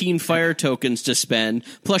 14 fire tokens to spend.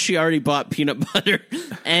 Plus, she already bought peanut butter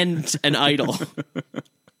and an idol.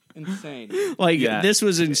 Insane. This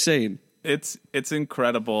was insane. It's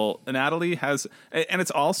incredible. Natalie has, and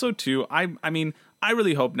it's also too. I mean, I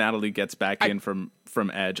really hope Natalie gets back in from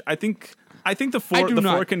Edge. I think the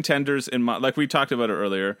four contenders in my, like we talked about it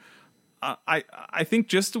earlier. I think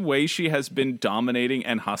just the way she has been dominating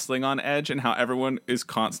and hustling on Edge, and how everyone is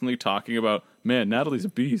constantly talking about, man, Natalie's a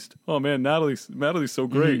beast. Oh man, Natalie's so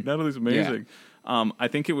great. Natalie's amazing. Yeah. I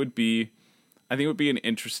think it would be an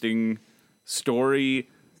interesting story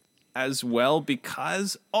as well,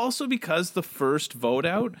 because the first vote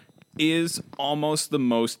out is almost the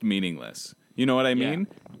most meaningless. You know what I mean?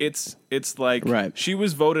 Yeah. It's like she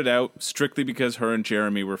was voted out strictly because her and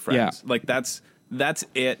Jeremy were friends. Yeah. Like that's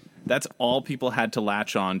it. That's all people had to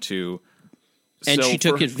latch on to. And she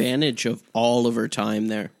took advantage of all of her time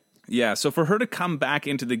there. Yeah, so for her to come back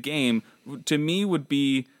into the game, to me would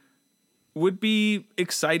be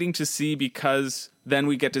exciting to see, because then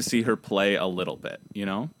we get to see her play a little bit, you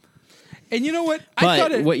know? And you know what?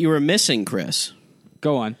 What you were missing, Chris.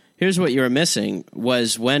 Go on. Here's what you were missing,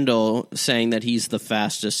 was Wendell saying that he's the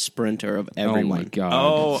fastest sprinter of everyone. Oh my god!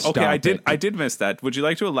 Oh, okay. I did miss that. Would you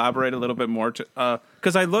like to elaborate a little bit more?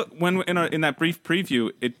 Because I look in that brief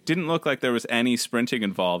preview, it didn't look like there was any sprinting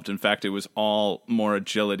involved. In fact, it was all more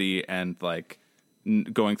agility and like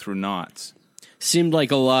going through knots. Seemed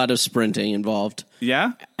like a lot of sprinting involved.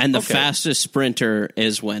 Yeah, and the fastest sprinter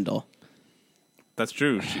is Wendell. That's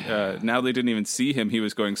true. Natalie didn't even see him. He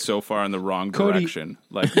was going so far in the wrong direction.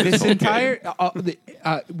 Like this entire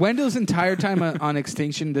Wendell's entire time on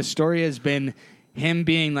Extinction, the story has been him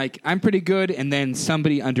being like, "I'm pretty good," and then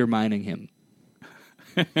somebody undermining him.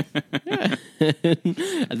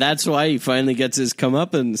 That's why he finally gets his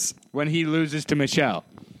comeuppance when he loses to Michelle.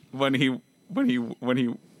 When he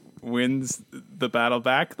wins the battle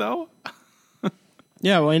back, though.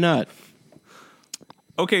 Yeah, why not?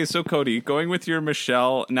 Okay, so Cody, going with your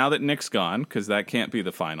Michelle, now that Nick's gone, because that can't be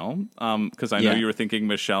the final, because I know you were thinking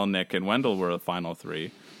Michelle, Nick, and Wendell were the final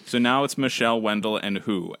 3. So now it's Michelle, Wendell, and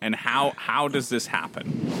who? And how does this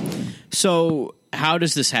happen? So how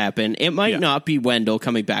does this happen? It might not be Wendell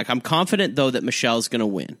coming back. I'm confident, though, that Michelle's going to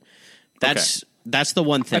win. That's the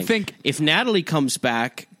one thing. I think if Natalie comes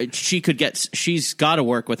back, she's got to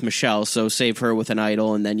work with Michelle, so save her with an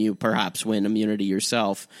idol, and then you perhaps win immunity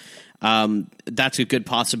yourself. That's a good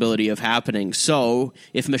possibility of happening. So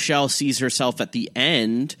if Michelle sees herself at the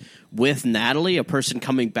end with Natalie, a person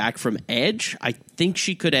coming back from Edge, I think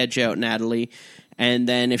she could edge out Natalie. And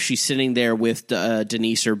then if she's sitting there with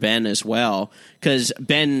Denise or Ben as well, because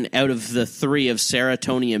Ben, out of the 3 of Sarah,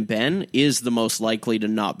 Tony, and Ben, is the most likely to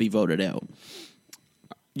not be voted out.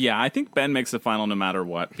 Yeah, I think Ben makes the final no matter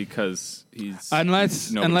what, because he's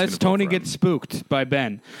unless Tony gets spooked by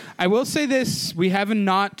Ben. I will say this: we haven't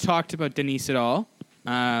not talked about Denise at all.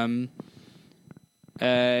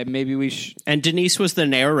 Maybe we should. And Denise was the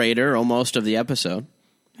narrator almost of the episode.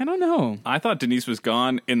 I don't know. I thought Denise was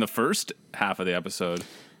gone in the first half of the episode.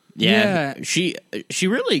 Yeah. She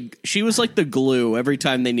was like the glue every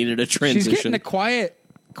time they needed a transition. She's getting a quiet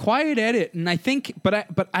edit, and I think,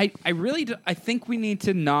 I really think we need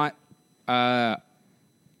to not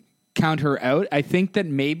count her out. I think that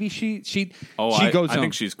maybe she goes home. I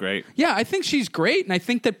think she's great. Yeah, I think she's great, and I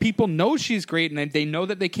think that people know she's great, and they know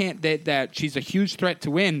that they can't that she's a huge threat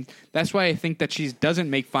to win. That's why I think that she doesn't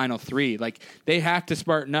make final 3. Like, they have to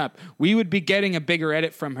smarten up. We would be getting a bigger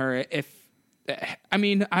edit from her if. I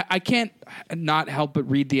mean, I can't not help but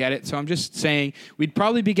read the edit, so I'm just saying we'd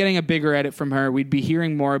probably be getting a bigger edit from her. We'd be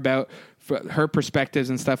hearing more about her perspectives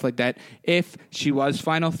and stuff like that. If she was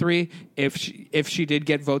final 3, if she did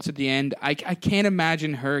get votes at the end, I can't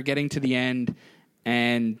imagine her getting to the end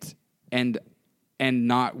and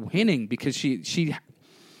not winning, because she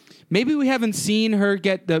maybe we haven't seen her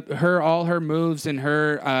get all her moves and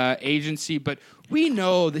her agency, but we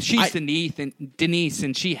know that she's Denise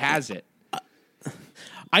and she has it.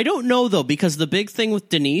 I don't know, though, because the big thing with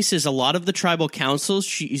Denise is a lot of the tribal councils,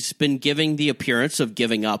 she's been giving the appearance of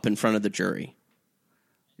giving up in front of the jury.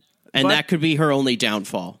 And that could be her only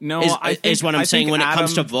downfall. No, is what I'm saying when it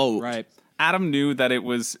comes to vote. Right. Adam knew that it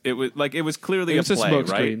was clearly a play,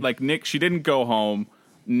 right? Like Nick, she didn't go home.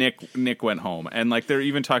 Nick went home, and like they're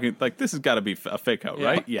even talking like this has got to be a fake out,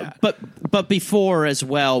 right? Yeah. But before as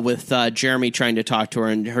well, with Jeremy trying to talk to her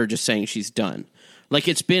and her just saying she's done. Like,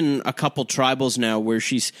 it's been a couple tribals now where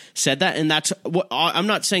she's said that, and that's what I'm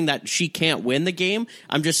not saying that she can't win the game.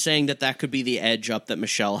 I'm just saying that could be the edge up that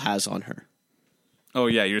Michelle has on her. Oh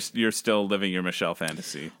yeah, you're still living your Michelle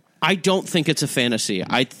fantasy. I don't think it's a fantasy.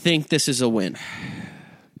 I think this is a win.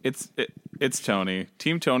 It's Tony,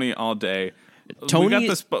 Team Tony all day. Tony, we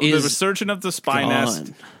got the resurgence of the spy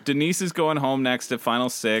nest. Denise is going home next at final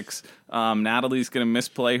 6. Natalie's going to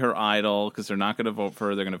misplay her idol because they're not going to vote for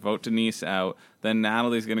her. They're going to vote Denise out. Then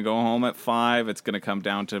Natalie's going to go home at 5. It's going to come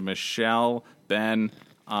down to Michelle, Ben,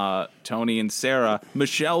 Tony, and Sarah.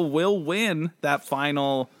 Michelle will win that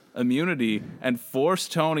final immunity and force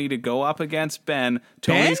Tony to go up against Ben.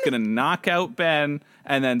 Tony's going to knock out Ben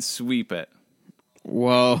and then sweep it.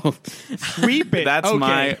 Whoa. Sweep it. That's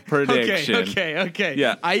my prediction. Okay.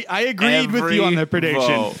 Yeah. I agreed with you on the prediction.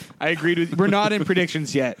 Vote. I agreed with you. We're not in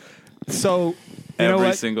predictions yet. So, you know every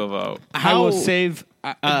what? single vote. I will save...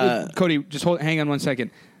 Cody, just hang on 1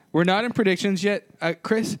 second. We're not in predictions yet.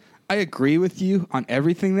 Chris, I agree with you on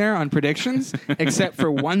everything there on predictions, except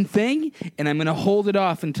for one thing, and I'm going to hold it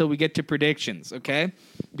off until we get to predictions, okay?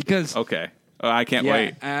 Because... Okay. I can't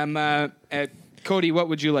wait. Cody, what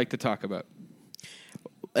would you like to talk about?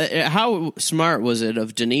 How smart was it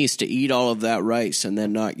of Denise to eat all of that rice and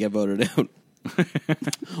then not get voted out?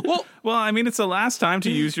 Well, I mean, it's the last time to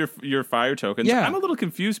use your fire tokens. Yeah. I'm a little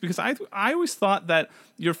confused because I always thought that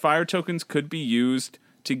your fire tokens could be used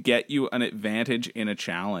to get you an advantage in a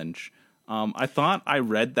challenge. I thought I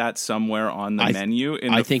read that somewhere on the menu.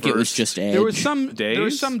 I think it was just Edge. There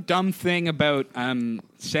was some dumb thing about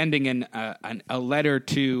sending a letter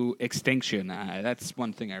to extinction. That's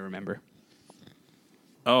one thing I remember.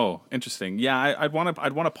 Oh, interesting. Yeah, I'd want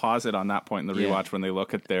to pause it on that point in the rewatch when they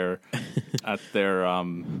look at their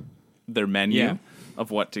menu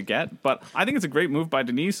of what to get. But I think it's a great move by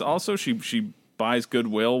Denise. Also, she buys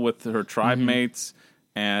goodwill with her tribe mates,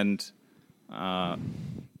 and I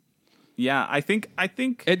think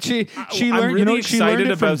and she I'm learned. really She learned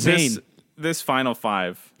excited it from about Zayn. this final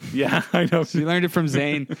 5. Yeah, I know. She learned it from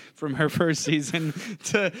Zayn from her first season.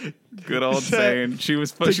 Good old Zayn.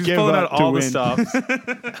 She's give pulling out up to all the win. stops.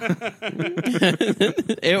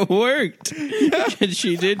 It worked.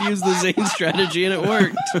 She did use the Zayn strategy, and it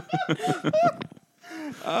worked.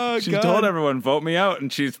 Oh, She God. told everyone, vote me out,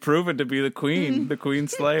 and she's proven to be the queen, the queen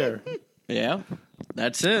slayer. Yeah,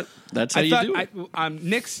 that's it. That's how you do it.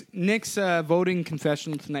 Nick's voting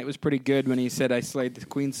confessional tonight was pretty good when he said I slayed the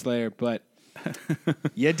Queen Slayer, but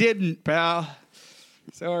you didn't, pal.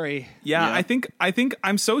 Sorry. Yeah, I think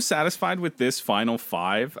I'm so satisfied with this final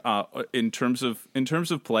 5 in terms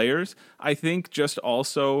of players. I think just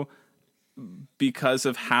also because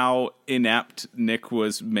of how inept Nick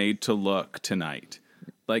was made to look tonight.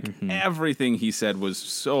 Like everything he said was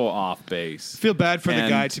so off base. Feel bad for the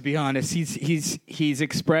guy, to be honest. He's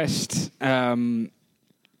expressed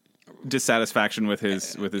dissatisfaction with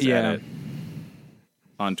his edit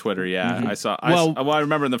on Twitter. Yeah, I saw. I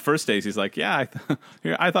remember in the first days he's like, "Yeah,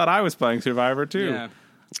 I thought I was playing Survivor too." Yeah.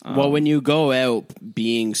 Well, when you go out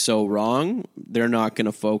being so wrong, they're not going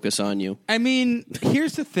to focus on you. I mean,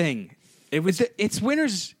 here's the thing: it's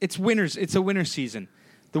winners. It's winners. It's a winner season.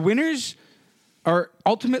 The winners are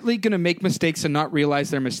ultimately going to make mistakes and not realize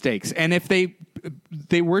their mistakes. And if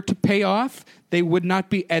they were to pay off, they would not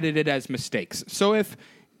be edited as mistakes. So if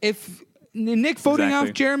Nick voting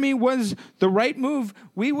off Jeremy was the right move,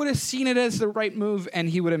 we would have seen it as the right move, and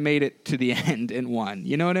he would have made it to the end and won.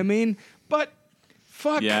 You know what I mean? But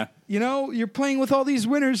fuck, you're playing with all these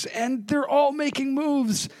winners, and they're all making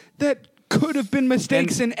moves that could have been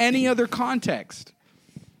mistakes in any other context.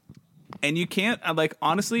 And you can't,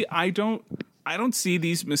 honestly, I don't see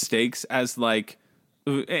these mistakes as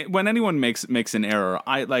when anyone makes an error.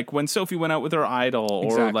 When Sophie went out with her idol,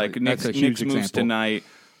 or Nick's moves tonight.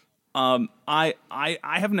 I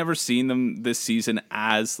have never seen them this season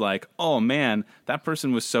as like, oh man, that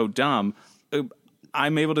person was so dumb.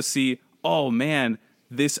 I'm able to see, oh man,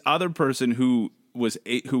 this other person who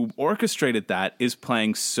orchestrated that is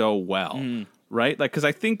playing so well, right? Like, because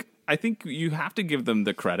I think you have to give them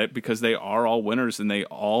the credit because they are all winners and they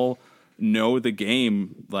all know the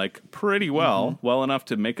game like pretty well enough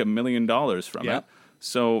to make $1 million from it.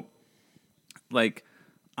 So, like,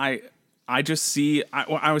 I just see.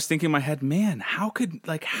 I was thinking in my head, man, how could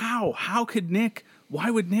Nick? Why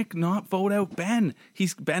would Nick not vote out Ben?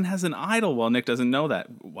 Ben has an idol. Well, Nick doesn't know that.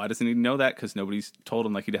 Why doesn't he know that? Because nobody's told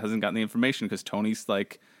him. Like, he hasn't gotten the information because Tony's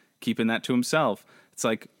like keeping that to himself. It's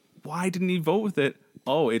like, why didn't he vote with it?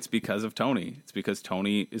 Oh, it's because of Tony. It's because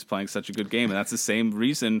Tony is playing such a good game, and that's the same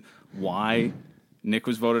reason why Nick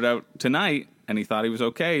was voted out tonight. And he thought he was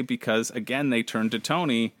okay because again they turned to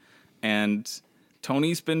Tony, and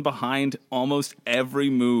Tony's been behind almost every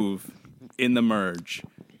move in the merge.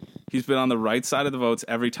 He's been on the right side of the votes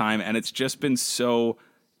every time, and it's just been so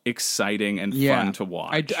exciting and fun to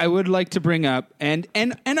watch. I would like to bring up, and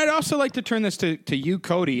I'd also like to turn this to you,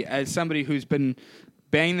 Cody, as somebody who's been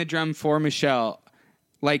banging the drum for Michelle.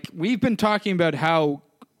 Like, we've been talking about how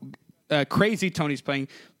crazy Tony's playing,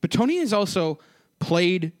 but Tony has also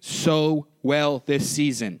played so well this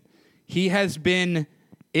season. He has been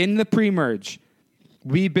in the pre-merge.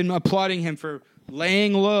 We've been applauding him for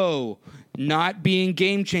laying low, not being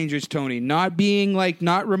game changers, Tony, not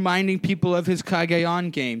reminding people of his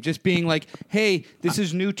Cagayan game, just being like, hey, this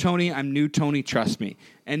is new Tony, I'm new Tony, trust me.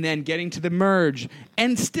 And then getting to the merge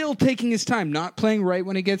and still taking his time, not playing right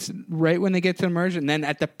when they get to the merge, and then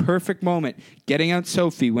at the perfect moment, getting out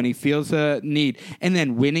Sophie when he feels a need, and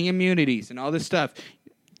then winning immunities and all this stuff.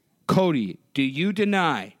 Cody, do you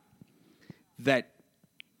deny that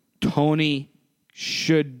Tony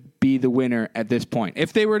should be the winner at this point?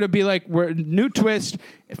 If they were to be like, we're new twist,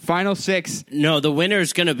 final 6. No, the winner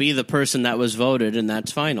is going to be the person that was voted, and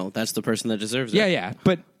that's final. That's the person that deserves it. Yeah.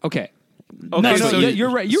 But okay. Okay, no, so you're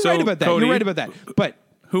right. You're right about that. Cody, You're right about that. But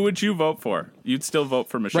who would you vote for? You'd still vote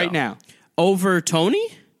for Michelle right now over Tony?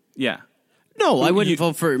 Yeah. No, I wouldn't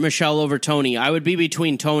vote for Michelle over Tony. I would be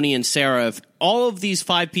between Tony and Sarah. If all of these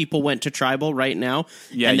 5 people went to Tribal right now,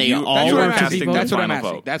 and they all were casting that's what I'm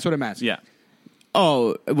asking. Vote. That's what I'm asking. Yeah.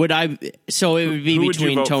 Oh, would I? So it would be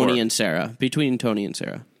between Tony for? And Sarah. Between Tony and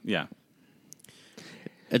Sarah. Yeah.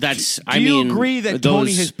 That's. Do you agree that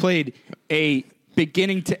Tony has played a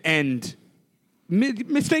beginning to end,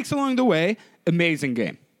 mistakes along the way, amazing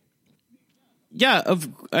game? Yeah,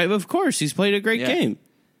 of course, he's played a great game.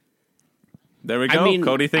 There we go.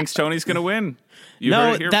 Cody thinks Tony's going to win. You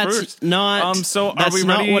heard it here that's first. not. So that's are we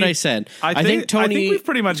not ready? What I said. I think Tony. I think we've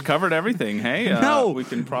pretty much covered everything. Hey, no, we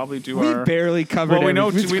can probably do we barely covered. Well, we know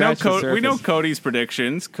we know Cody's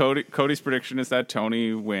predictions. Cody's prediction is that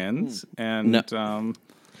Tony wins, and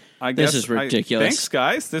I guess this is ridiculous. Thanks,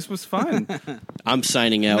 guys. This was fun. I'm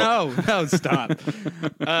signing out. No, stop.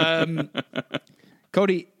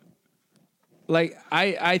 Cody, like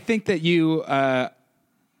I think that you are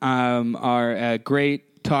a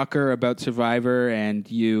great talker about Survivor, and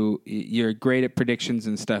you're great at predictions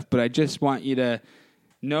and stuff, but I just want you to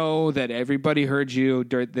know that everybody heard you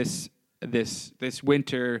during this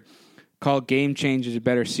winter call Game Changers a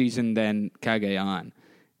better season than Cagayan.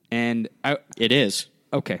 And it is.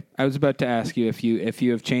 Okay, I was about to ask you if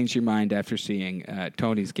you have changed your mind after seeing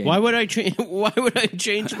Tony's game. Why would I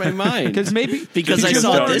change my mind? Because I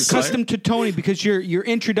saw this. Accustomed to Tony, because your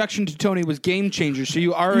introduction to Tony was Game Changer, so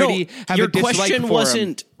you already have a dislike for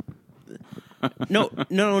him.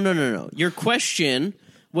 No. Your question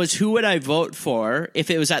was who would I vote for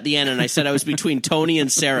if it was at the end, and I said I was between Tony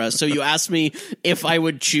and Sarah. So you asked me if I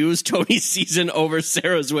would choose Tony's season over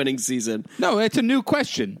Sarah's winning season. No, it's a new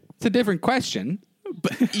question. It's a different question.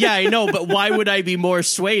 But, yeah, I know, but why would I be more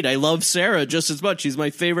swayed? I love Sarah just as much. She's my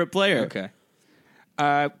favorite player.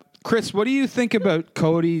 Okay. Chris, what do you think about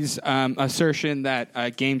Cody's assertion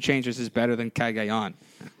that Game Changers is better than Cagayan?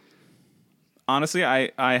 Honestly,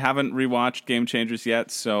 I haven't rewatched Game Changers yet,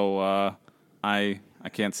 so I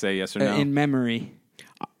can't say yes or no. In memory.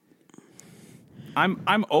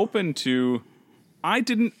 I'm open to... I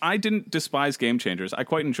didn't despise Game Changers. I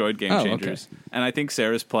quite enjoyed Game Changers. Okay. And I think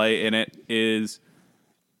Sarah's play in it is...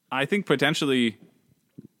 I think potentially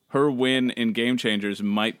her win in Game Changers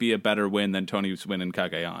might be a better win than Tony's win in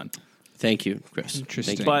Cagayan. Thank you, Chris.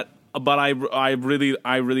 Interesting. But I really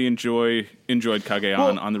enjoyed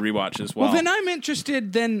Cagayan on the rewatch as well. Well, then I'm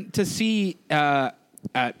interested to see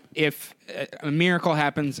if a miracle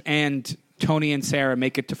happens and Tony and Sarah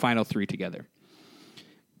make it to Final 3 together.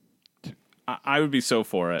 I would be so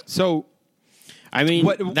for it. So I mean,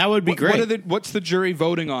 that would be great. What's the jury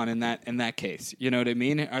voting on in that case? You know what I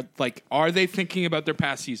mean? Are they thinking about their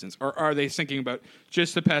past seasons, or are they thinking about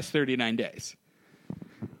just the past 39 days?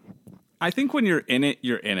 I think when you're in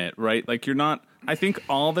it, right? Like you're not. I think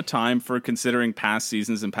all the time for considering past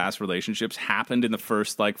seasons and past relationships happened in the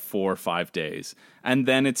first 4 or 5 days, and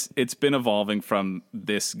then it's been evolving from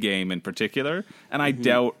this game in particular. And I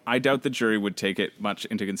doubt the jury would take it much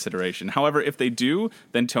into consideration. However, if they do,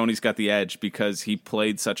 then Tony's got the edge because he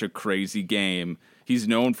played such a crazy game.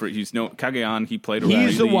 Cagayan. He played a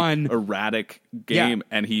really erratic game,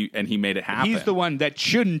 and he made it happen. He's the one that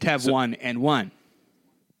shouldn't have won and won.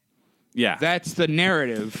 Yeah. That's the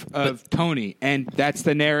narrative of Tony, and that's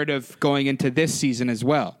the narrative going into this season as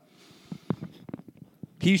well.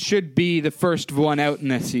 He should be the first one out in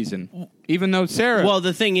this season, even though Sarah. Well,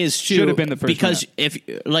 the thing is, too, should have been the first because one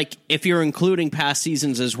out. if you're including past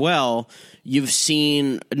seasons as well, you've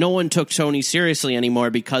seen no one took Tony seriously anymore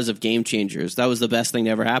because of Game Changers. That was the best thing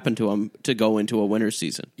to ever happen to him to go into a winner's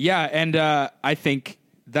season. Yeah, and I think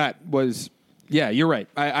that was. Yeah, you're right.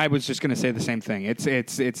 I was just going to say the same thing. It's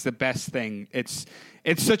the best thing. It's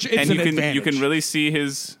an advantage. You can really see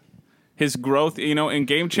his growth. You know, in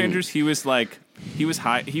Game Changers, he was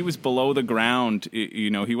high. He was below the ground. You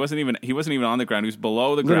know, he wasn't even on the ground. He was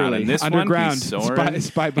below the ground. Literally, And this underground. one,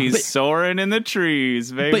 he's soaring in the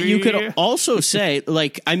trees, baby. But you could also say,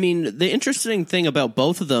 the interesting thing about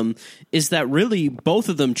both of them is that really both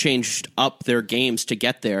of them changed up their games to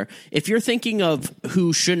get there. If you're thinking of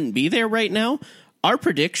who shouldn't be there right now, our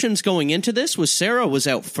predictions going into this was Sarah was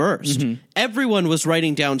out first. Mm-hmm. Everyone was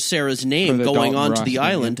writing down Sarah's name going onto the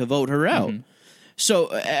island to vote her out. Mm-hmm.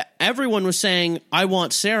 So everyone was saying, I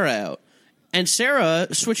want Sarah out. And Sarah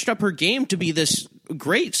switched up her game to be this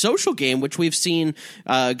great social game, which we've seen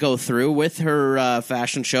go through with her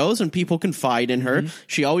fashion shows, and people confide in her. Mm-hmm.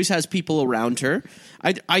 She always has people around her.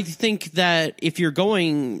 I think that if you're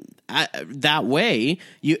going that way,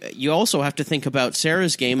 you also have to think about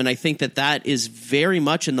Sarah's game, and I think that is very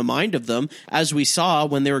much in the mind of them, as we saw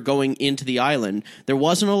when they were going into the island. There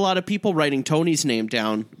wasn't a lot of people writing Tony's name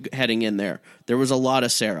down heading in there. There was a lot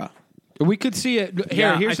of Sarah. We could see it.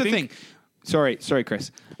 Here's the thing. Sorry,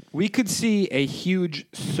 Chris. We could see a huge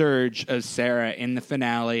surge of Sarah in the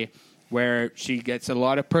finale, where she gets a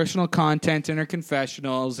lot of personal content in her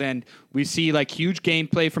confessionals, and we see huge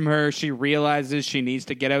gameplay from her. She realizes she needs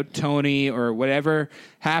to get out Tony or whatever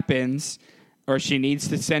happens, or she needs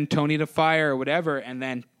to send Tony to fire or whatever, and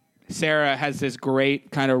then Sarah has this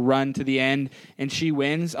great kind of run to the end, and she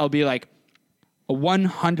wins. I'll be like,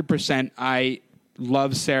 100% I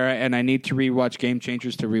love Sarah, and I need to rewatch Game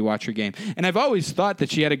Changers to rewatch her game. And I've always thought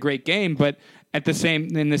that she had a great game, but in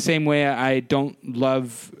the same way I don't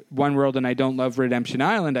love One World and I don't love Redemption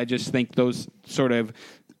Island, I just think those sort of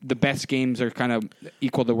the best games are kind of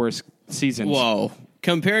equal the worst seasons. Whoa.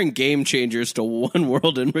 Comparing Game Changers to One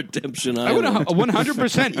World and Redemption Island. I would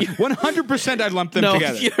 100%. I'd lump them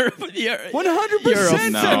together. You're 100%. You're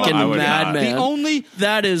a fucking madman.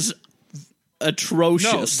 That is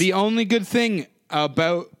atrocious. No, the only good thing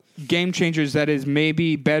about Game Changers that is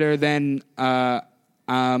maybe better than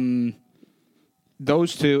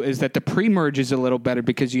those two is that the pre-merge is a little better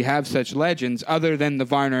because you have such legends other than the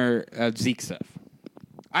Varner Zeke stuff.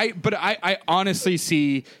 I honestly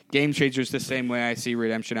see Game Changers the same way I see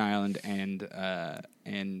Redemption Island and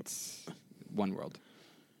One World.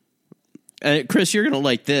 Chris, you're going to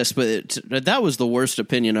like this, but that was the worst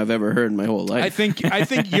opinion I've ever heard in my whole life. I think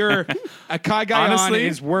you're a Kagayan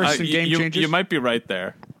is worse than Game Changers. You might be right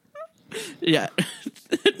there. Yeah.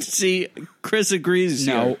 See, Chris agrees.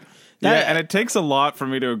 No. And it takes a lot for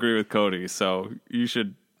me to agree with Cody, so you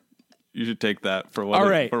should take that for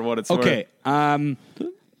what it's worth. Okay.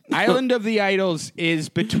 Island of the Idols is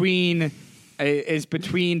between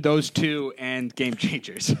those two and Game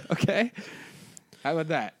Changers. Okay? How about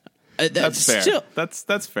that? That's fair. Still,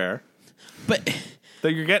 that's fair. But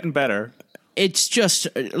you're getting better. It's just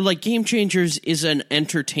Game Changers is an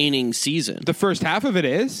entertaining season. The first half of it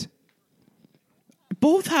is.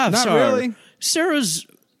 Both halves Not are. really. Sarah's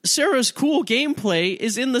cool gameplay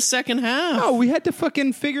is in the second half. No, we had to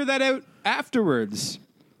fucking figure that out afterwards.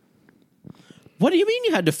 What do you mean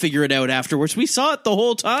you had to figure it out afterwards? We saw it the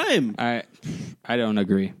whole time. I don't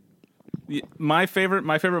agree. My favorite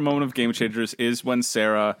moment of Game Changers is when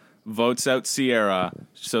Sarah votes out Sierra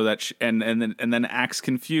so that and then acts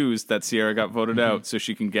confused that Sierra got voted out so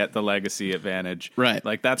she can get the legacy advantage. Right.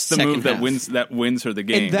 Like that's the Second move half. that wins her the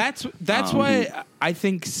game. And that's why I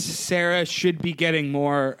think Sarah should be getting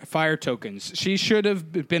more fire tokens. She should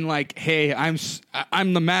have been like, "Hey,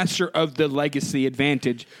 I'm the master of the legacy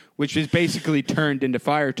advantage," which is basically turned into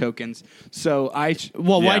fire tokens. So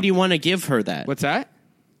why do you want to give her that? What's that?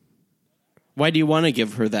 Why do you want to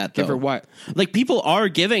give her that, though? Give her what? Like, people are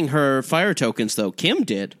giving her fire tokens, though. Kim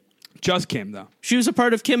did. Just Kim, though. She was a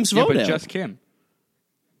part of Kim's Yeah, vote but out. just Kim.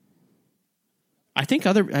 I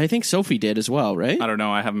think Sophie did as well, right? I don't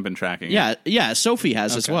know. I haven't been tracking it. Yeah, Sophie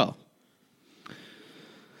has as well.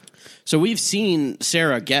 So we've seen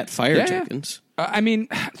Sarah get fire tokens. I mean,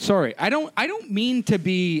 sorry, I don't mean to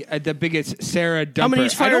be the biggest Sarah dumper. How many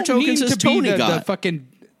fire tokens has Tony the got? fucking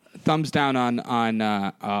thumbs down on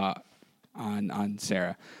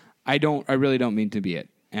Sarah. I really don't mean to be it.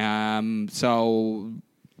 So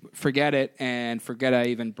forget it, and forget I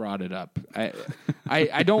even brought it up.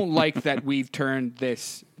 I don't like that we've turned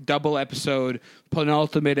this double episode,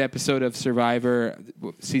 penultimate episode of Survivor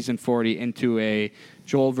season 40 into a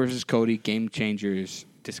Joel versus Cody Game Changers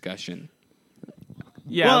discussion.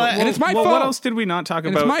 Yeah, well, and it's my fault. What else did we not talk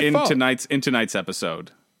about in fault. tonight's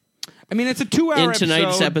episode? I mean, it's a 2-hour episode. In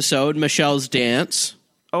tonight's episode, Michelle's dance.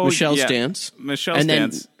 Michelle's dance. Michelle's and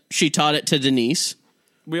dance. Then she taught it to Denise.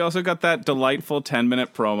 We also got that delightful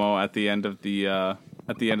 10-minute promo at the end of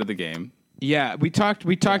the game. Yeah, we talked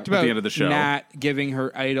about the end of the show. Nat giving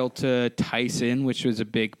her idol to Tyson, which was a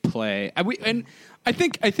big play. I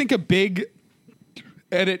think a big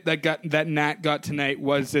edit that Nat got tonight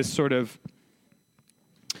was this sort of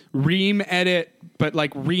Reem edit, but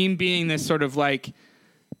like Reem being this sort of like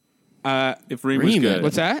if Reem was good.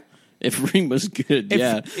 What's that? If Reem was good,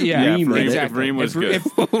 If Reem was good.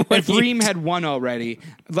 If Reem had won already,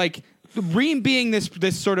 like Reem being this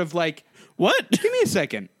sort of like what? Give me a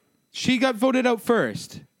second. She got voted out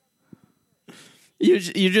first. You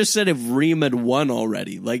just said if Reem had won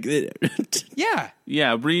already, like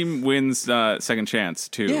yeah, Reem wins second chance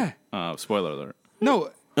too. Yeah. Spoiler alert. No,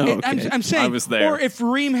 okay. I'm saying I was there. Or if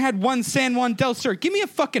Reem had won San Juan del Sur, give me a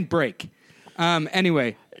fucking break.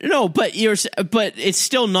 Anyway. No, but it's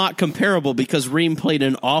still not comparable because Reem played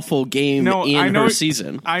an awful game in her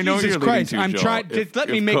season. I know Jesus you're Christ, leading to, I'm Joel. trying. Let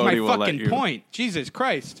me make Cody my fucking point. Jesus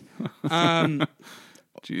Christ.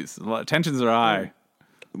 Jeez, tensions are high.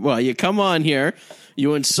 Well, you come on here,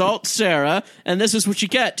 you insult Sarah, and this is what you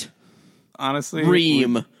get. Honestly,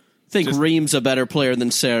 Reem. Reem's a better player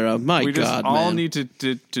than Sarah. My we God, just all man. need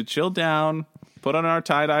to chill down, put on our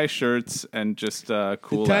tie-dye shirts, and just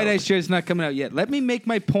cool out. Tie-dye shirt's not coming out yet. Let me make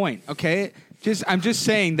my point, okay? I'm just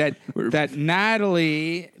saying that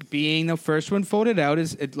Natalie being the first one voted out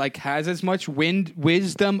has as much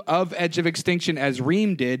wisdom of Edge of Extinction as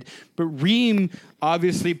Reem did, but Reem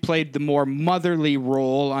obviously played the more motherly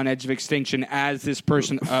role on Edge of Extinction as this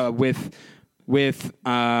person with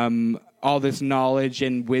all this knowledge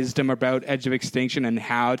and wisdom about Edge of Extinction and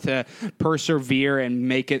how to persevere and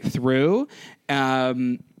make it through.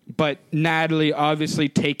 But Natalie obviously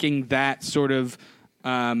taking that sort of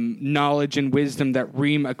knowledge and wisdom that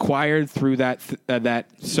Reem acquired through that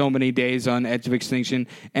so many days on Edge of Extinction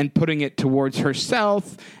and putting it towards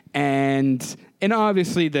herself, and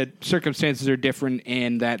obviously the circumstances are different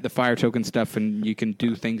in that the fire token stuff and you can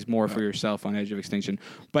do things more for yourself on Edge of Extinction,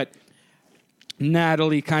 but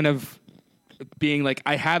Natalie kind of being like,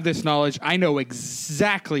 I have this knowledge. I know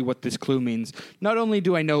exactly what this clue means. Not only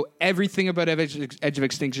do I know everything about Edge of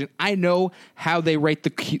Extinction, I know how they write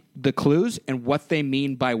the clues and what they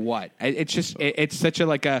mean by what. It's such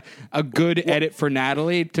a good edit for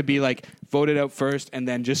Natalie to be like voted out first and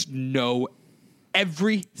then just know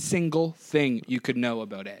every single thing you could know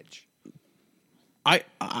about Edge.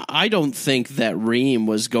 I don't think that Reem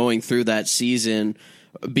was going through that season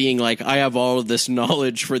being like, I have all of this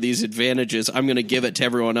knowledge for these advantages. I'm going to give it to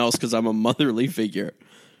everyone else because I'm a motherly figure.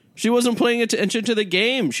 She wasn't paying attention to the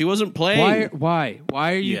game. She wasn't playing. Why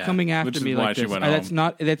are you coming after me like this?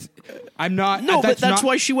 I'm not. No, but that's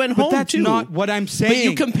why she went home. But that's too. not what I'm saying. But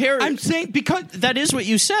you compare. I'm saying because that is what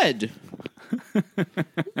you said.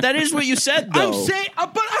 That is what you said, though. I'm saying,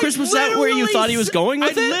 but Chris, was that where you thought he was going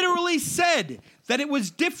with it? I literally said that it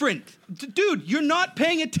was different. Dude, you're not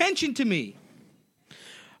paying attention to me.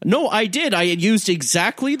 No, I did. I had used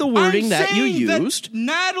exactly the wording that you used,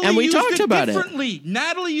 Natalie and we used talked it about differently. it.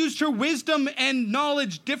 Natalie used her wisdom and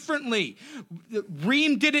knowledge differently.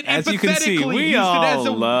 Reem did it as empathetically. You can see, we used all it as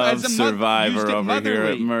a, love as a Survivor over motherly.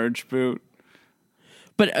 here at Merge Boot.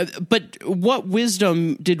 But what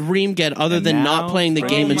wisdom did Reem get other than not playing the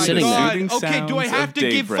game and sitting there? Okay, do I have to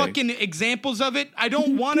give fucking examples of it? I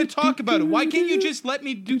don't want to talk about it. Why can't you just let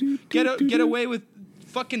me get away with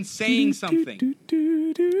fucking saying something?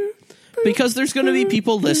 Because there's going to be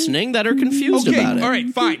people listening that are confused about it. All right,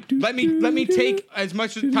 fine. Let me take as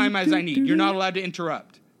much time as I need. You're not allowed to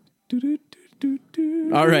interrupt.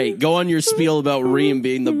 All right, go on your spiel about Reem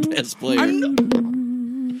being the best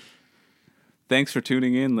player. Thanks for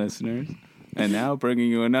tuning in, listeners. And now bringing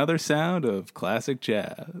you another sound of classic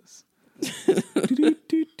jazz.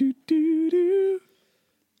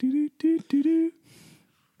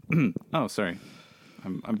 Oh, sorry.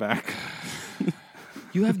 I'm back.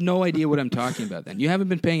 You have no idea what I'm talking about then. You haven't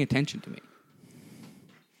been paying attention to me.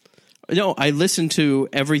 No, I listened to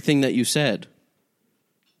everything that you said.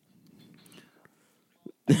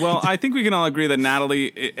 Well, I think we can all agree that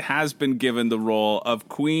Natalie has been given the role of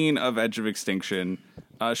Queen of Edge of Extinction.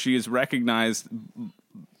 She is recognized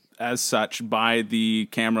as such by the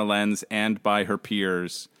camera lens and by her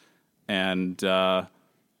peers, and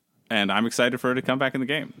I'm excited for her to come back in the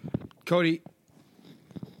game. Cody,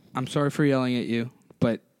 I'm sorry for yelling at you,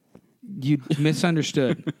 but you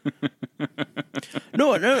misunderstood.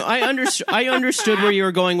 No, I understood where you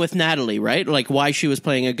were going with Natalie, right? Like why she was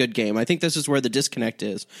playing a good game. I think this is where the disconnect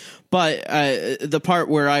is. But the part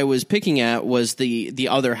where I was picking at was the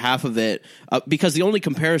other half of it, because the only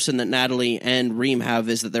comparison that Natalie and Reem have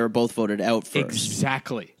is that they were both voted out first.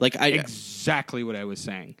 Exactly. Exactly what I was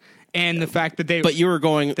saying. And the fact that they... But you were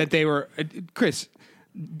going... That they were... Chris,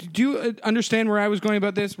 do you understand where I was going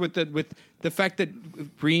about this? With the fact that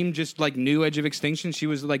Reem just like knew Edge of Extinction, she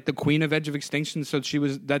was like the queen of Edge of Extinction, so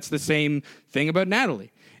that's the same thing about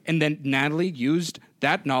Natalie. And then Natalie used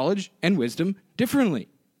that knowledge and wisdom differently.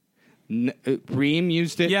 Reem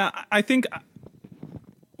used it. Yeah, I think.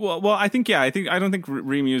 Well, I don't think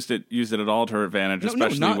Reem used it at all to her advantage,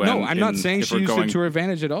 especially when. No, I'm not saying she used it to her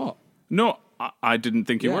advantage at all. No, I didn't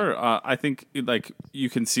think you were. I think like you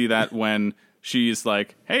can see that when she's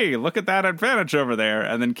like, "Hey, look at that advantage over there,"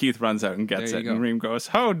 and then Keith runs out and gets it, and Reem goes,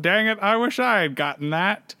 "Oh, dang it! I wish I had gotten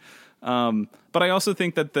that." But I also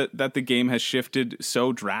think that the game has shifted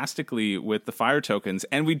so drastically with the fire tokens,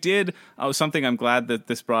 and we did something I'm glad that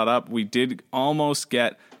this brought up. We did almost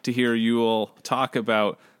get to hear Yule talk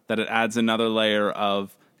about that. It adds another layer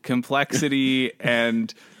of complexity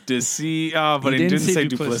and deceit. Oh, but he didn't say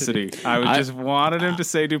duplicity. I just wanted him to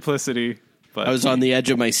say duplicity. But I was on the edge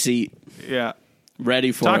of my seat. Yeah.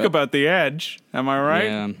 Ready for Talk it. about the edge. Am I right?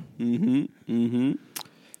 Yeah. Mm-hmm. Mm-hmm.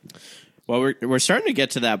 Well, we're starting to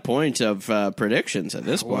get to that point of predictions at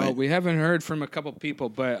this point. Well, we haven't heard from a couple people,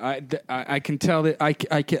 but I can tell that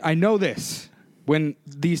I know this. When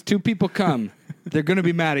these two people come, they're going to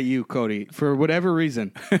be mad at you, Cody, for whatever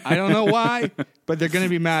reason. I don't know why, but they're going to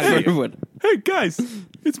be mad at you. Hey, guys,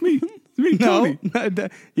 it's me. Tony. No,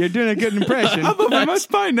 you're doing a good impression. I'm over my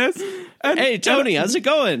spineless. Hey, Tony, how's it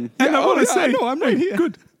going? And I want to say, no, I'm right here.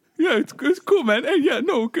 Good. Yeah, it's cool, man. Hey, yeah,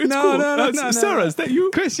 no, it's cool. No. Sarah, is that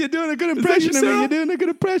you? Chris, you're doing a good impression of me. You're doing a good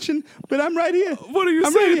impression, but I'm right here. What are you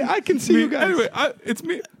saying? Right here. I can see you guys. Anyway, it's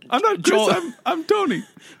me. I'm not Chris. Joel. I'm Tony.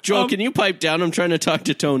 Joel, can you pipe down? I'm trying to talk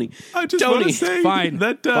to Tony. I just want to say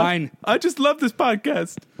that Fine. I just love this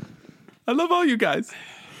podcast. I love all you guys.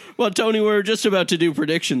 Well, Tony, we're just about to do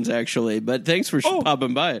predictions, actually, but thanks for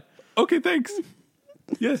popping by. Okay, thanks.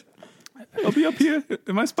 Yeah, I'll be up here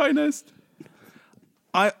in my spy nest.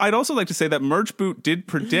 I'd also like to say that Merch Boot did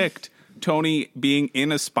predict Tony being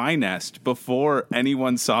in a spy nest before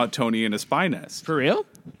anyone saw Tony in a spy nest. For real?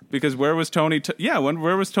 Because where was Tony?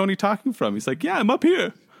 Where was Tony talking from? He's like, yeah, I'm up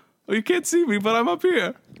here. Oh, you can't see me, but I'm up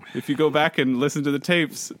here. If you go back and listen to the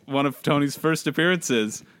tapes, one of Tony's first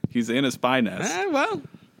appearances, he's in a spy nest. Well,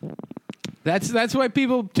 that's why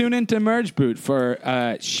people tune into Merge Boot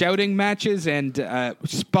for shouting matches and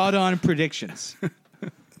spot on predictions.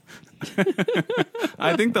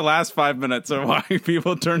 I think the last 5 minutes are why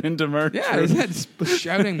people turn into Merge. Yeah, it's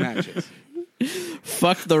shouting matches.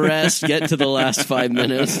 Fuck the rest. Get to the last 5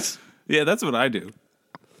 minutes. Yeah, that's what I do.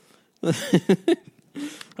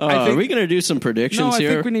 Are we going to do some predictions here?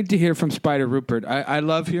 I think we need to hear from Spider Rupert. I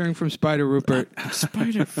love hearing from Spider Rupert.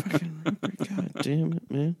 Spider fucking Rupert. God damn it,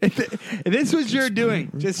 man. This was your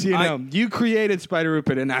doing, just so you know. You created Spider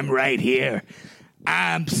Rupert, and I'm right here.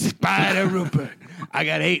 I'm Spider Rupert. I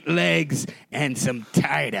got 8 legs and some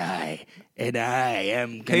tie-dye, and I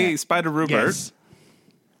am gonna... Hey, Spider Rupert. Yes.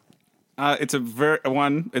 It's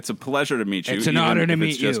a pleasure to meet you. It's an honor to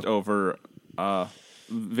meet you. It's just over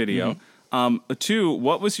video. Mm-hmm. 2,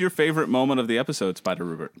 what was your favorite moment of the episode, Spider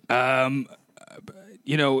Rupert?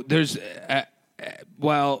 There's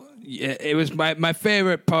well, it was my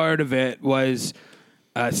favorite part of it was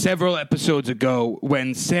several episodes ago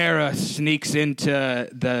when Sarah sneaks into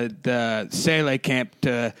the Sele camp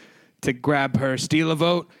to grab her steal a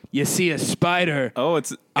vote. You see a spider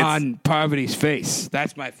on Parvati's face.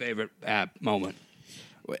 That's my favorite moment.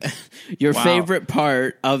 Your favorite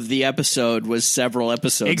part of the episode was several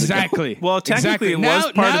episodes exactly. ago. Well, technically it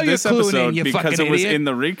was part of this episode because it was in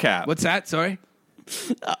the recap. What's that? Sorry?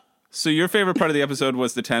 So your favorite part of the episode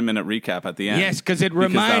was the 10-minute recap at the end. Yes, because it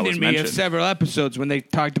reminded me of several episodes when they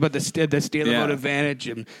talked about the steal vote advantage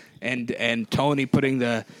and Tony putting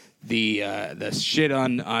the shit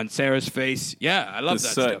on Sarah's face. Yeah, I love that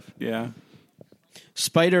stuff. Yeah.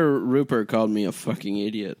 Spider Rupert called me a fucking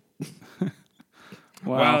idiot.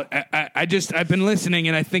 Wow. Well, I've been listening,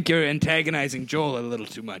 and I think you're antagonizing Joel a little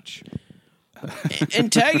too much.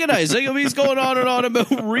 Antagonizing him? He's going on and on about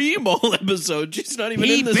Reem all episode. She's not even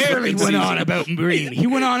in this. He barely went on about Reem. He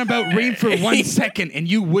went on about Reem for 1 second, and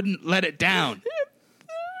you wouldn't let it down.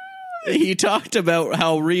 He talked about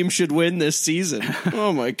how Reem should win this season.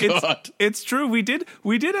 Oh my god, it's true. We did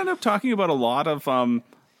end up talking about a lot of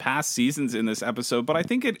past seasons in this episode, but I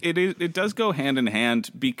think it does go hand in hand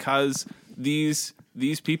because these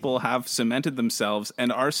people have cemented themselves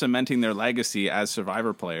and are cementing their legacy as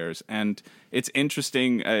Survivor players, and it's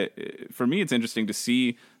interesting for me. It's interesting to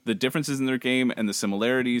see the differences in their game and the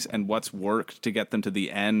similarities and what's worked to get them to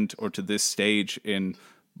the end or to this stage in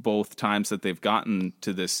both times that they've gotten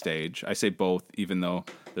to this stage. I say both, even though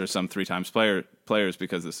there's some 3 times players,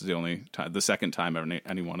 because this is the second time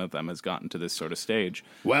any one of them has gotten to this sort of stage.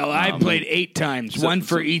 Well, I played 8 times, one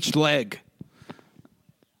for each leg.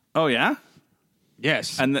 Oh yeah.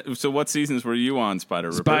 Yes. And so what seasons were you on, Spider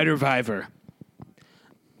Rupert?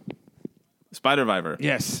 Spider-Viver.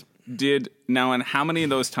 Yes. And how many of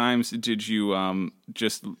those times did you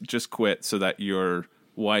just quit so that your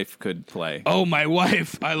wife could play? Oh, my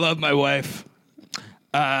wife. I love my wife.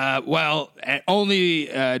 Only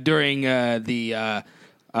during the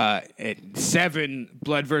 7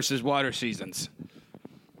 Blood versus Water seasons.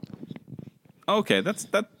 Okay,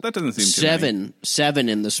 that doesn't seem seven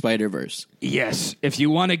in the Spider-Verse. Yes, if you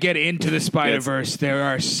want to get into the Spider-Verse, there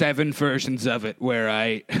are 7 versions of it where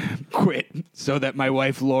I quit so that my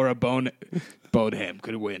wife Laura Boneham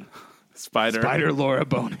could win. Spider Laura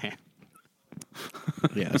Boneham.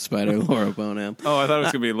 Yeah, Spider Laura Boneham. Oh, I thought it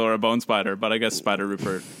was going to be Laura Bone Spider, but I guess Spider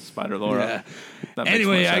Rupert, Spider Laura. Yeah.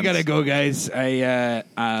 Anyway, I got to go, guys.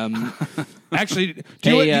 Actually,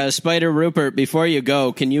 Spider Rupert, before you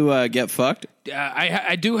go, can you get fucked?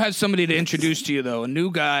 I do have somebody to introduce to you, though. A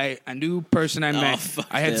new guy, a new person I met.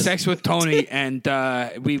 I had sex with Tony, and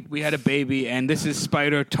we had a baby, and this is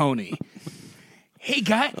Spider Tony. Hey,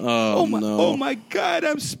 guy. Oh my God,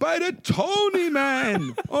 I'm Spider Tony,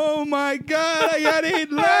 man. Oh, my God, I got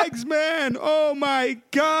 8 legs, man. Oh, my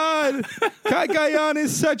God. Kagayan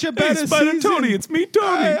is such a better Spider season. Tony, it's me,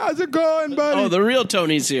 Tony. Hey, how's it going, buddy? Oh, the real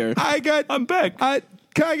Tony's here. I'm back.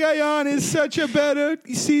 Kagayan is such a better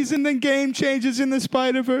season than Game Changers in the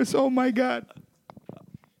Spider-Verse. Oh, my God.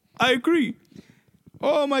 I agree.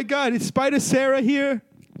 Oh, my God, is Spider Sarah here?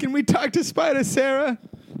 Can we talk to Spider Sarah?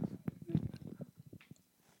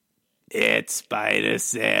 It's Spider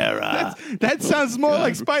Sarah. That sounds more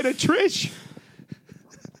like Spider Trish.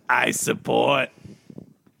 I support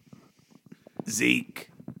Zeke.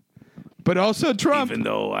 But also Trump. Even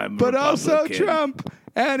though I'm But Republican. also Trump.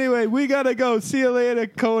 Anyway, we gotta go. See you later,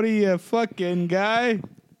 Cody, you fucking guy.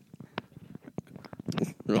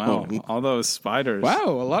 Wow, all those spiders. Wow,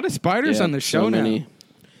 a lot of spiders on the show now.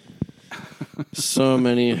 So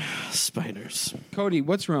many spiders. Cody,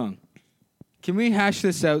 what's wrong? Can we hash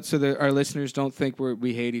this out so that our listeners don't think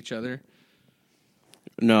we hate each other?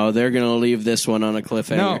 No, they're going to leave this one on a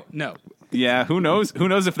cliffhanger. No. Yeah, who knows? Who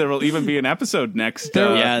knows if there will even be an episode next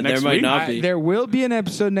there next might week? not be. There will be an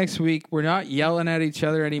episode next week. We're not yelling at each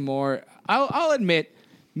other anymore. I'll admit,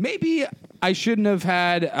 maybe I shouldn't have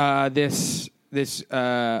had this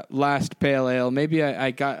last pale ale. Maybe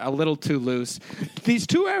I got a little too loose. These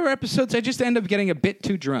 2-hour episodes, I just end up getting a bit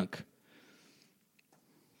too drunk.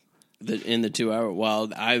 In the 2-hour. Well,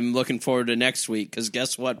 I'm looking forward to next week because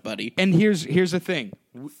guess what, buddy? And here's the thing: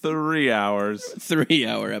 3 hours,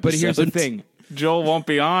 3-hour episode. But here's the thing: Joel won't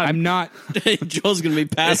be on. I'm not. Joel's going to be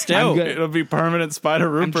passed out. It'll be permanent Spider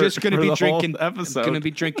Rupert. I'm just going to be drinking. Episode. I'm going to be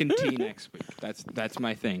drinking tea next week. That's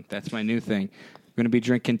my thing. That's my new thing. I'm going to be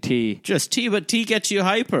drinking tea. Just tea, but tea gets you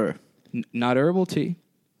hyper. Not herbal tea.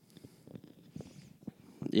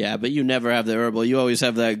 Yeah, but you never have the herbal. You always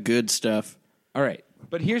have that good stuff. All right.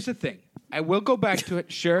 But here's the thing. I will go back to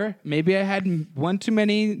it. Sure, maybe I had one too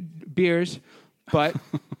many beers, but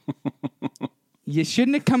You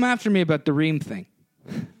shouldn't have come after me about the Reem thing.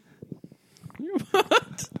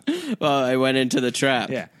 Well, I went into the trap.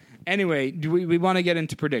 Yeah. Anyway, do we want to get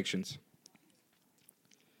into predictions?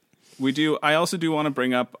 We do. I also do want to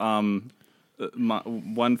bring up one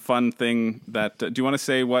fun thing that. Do you want to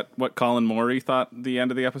say what Colin Morey thought the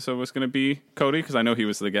end of the episode was going to be, Cody? Because I know he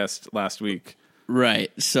was the guest last week.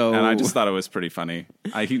 Right. So, and I just thought it was pretty funny.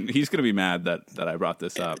 He's going to be mad that I brought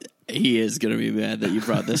this up. He is going to be mad that you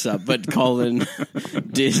brought this up. But Colin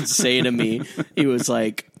did say to me, he was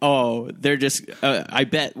like, "Oh, they're just. I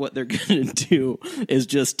bet what they're going to do is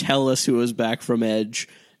just tell us who is back from Edge."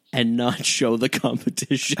 And not show the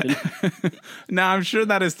competition. Now, I'm sure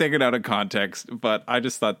that is taken out of context, but I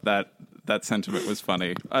just thought that sentiment was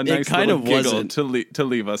funny. A nice kind little of giggle wasn't. to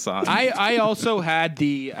leave us on. I also had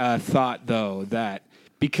the thought, though, that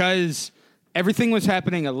because everything was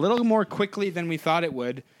happening a little more quickly than we thought it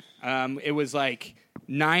would, it was like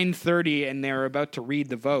 9:30 and they were about to read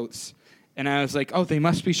the votes. And I was like, oh, they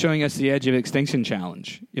must be showing us the Edge of Extinction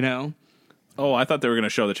challenge, you know? Oh, I thought they were going to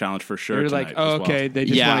show the challenge for sure. They're like, oh, okay, they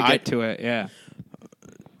just want to get to it. Yeah,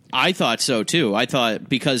 I thought so too. I thought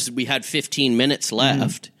because we had 15 minutes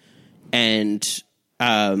left, and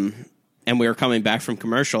we were coming back from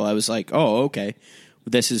commercial. I was like, oh, okay,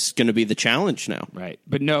 this is going to be the challenge now, right?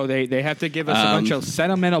 But no, they have to give us a bunch of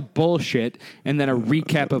sentimental bullshit and then a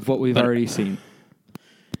recap of what we've already seen.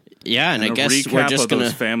 Yeah, and I guess we're just going to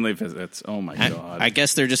those family visits. Oh my god! I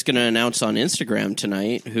guess they're just going to announce on Instagram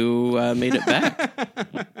tonight who made it back.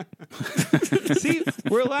 See,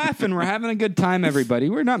 we're laughing, we're having a good time,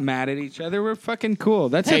 everybody. We're not mad at each other. We're fucking cool.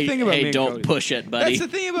 That's the thing about me. Hey, don't push it, buddy.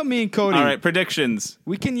 That's the thing about me and Cody. All right, predictions.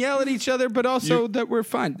 We can yell at each other, but also that we're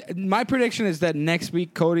fun. My prediction is that next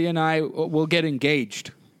week Cody and I will get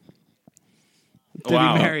engaged. To be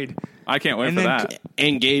married. I can't wait for that.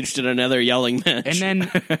 Engaged in another yelling match,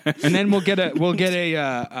 and then we'll get a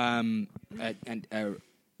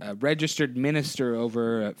registered minister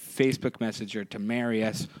over a Facebook Messenger to marry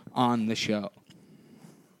us on the show.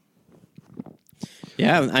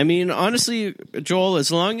 Yeah, I mean, honestly, Joel,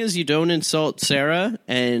 as long as you don't insult Sarah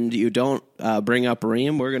and you don't bring up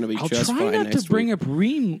Reem, we're going to be just fine next week. I'll try not to bring up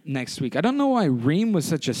Reem next week. I don't know why Reem was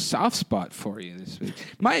such a soft spot for you this week.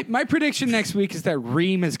 My prediction next week is that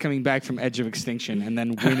Reem is coming back from Edge of Extinction and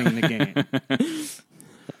then winning the game.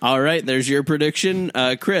 All right, there's your prediction.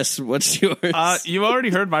 Chris, what's yours? You already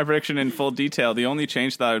heard my prediction in full detail. The only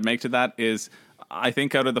change that I would make to that is I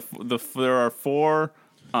think out of there are 4...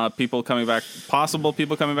 possible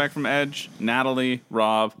people coming back from Edge: Natalie,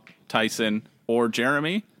 Rob, Tyson, or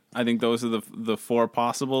Jeremy. I think those are the 4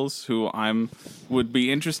 possibles who would be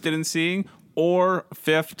interested in seeing. Or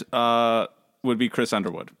 5th would be Chris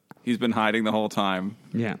Underwood. He's been hiding the whole time.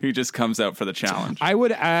 Yeah, he just comes out for the challenge. I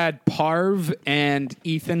would add Parv and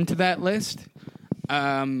Ethan to that list.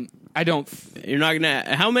 I don't. You're not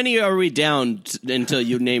gonna. How many are we down until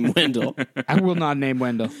you name Wendell? I will not name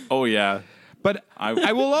Wendell. Oh yeah. But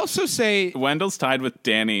I will also say Wendell's tied with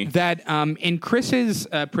Danny. That in Chris's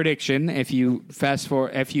prediction, if you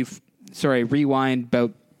rewind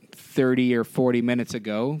about 30 or 40 minutes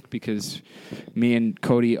ago, because me and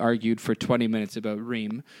Cody argued for 20 minutes about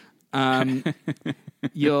Reem,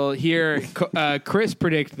 you'll hear Chris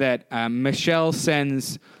predict that Michelle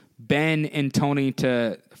sends Ben and Tony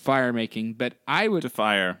to fire making, but I would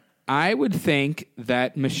think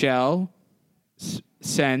that Michelle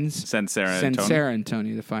sends Sarah and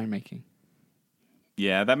Tony to fire making.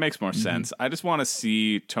 Yeah, that makes more sense. I just want to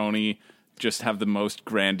see Tony just have the most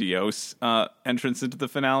grandiose entrance into the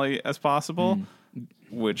finale as possible,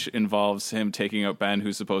 which involves him taking out Ben,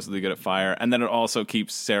 who's supposedly good at fire, and then it also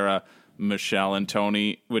keeps Sarah, Michelle, and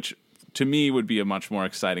Tony, which to me would be a much more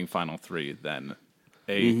exciting final 3 than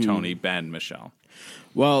a Tony, Ben, Michelle.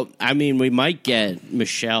 Well, I mean, we might get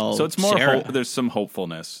Michelle. So it's more Sarah. there's some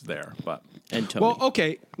hopefulness there, but. And Tony. Well,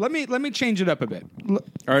 okay. Let me change it up a bit.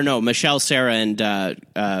 Or no, Michelle, Sarah, and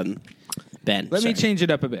Ben. Let me change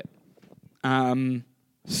it up a bit.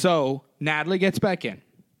 So Natalie gets back in.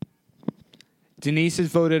 Denise is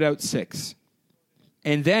voted out 6,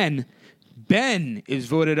 and then Ben is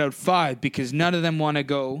voted out 5 because none of them want to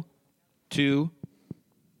go to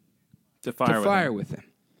fire with him.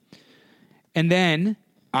 And then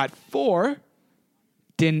at 4,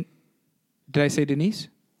 did I say Denise?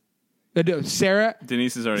 Sarah.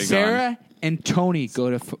 Denise is already gone. Sarah and Tony go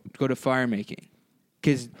to fire making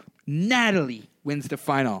because Natalie wins the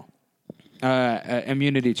final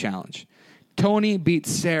immunity challenge. Tony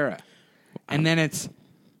beats Sarah, and then it's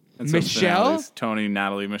Michelle. Tony,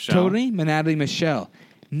 Natalie, Michelle. Tony, Natalie, Michelle.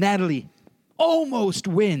 Natalie almost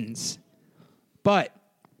wins, but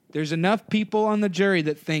there's enough people on the jury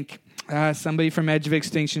that think somebody from Edge of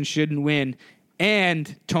Extinction shouldn't win.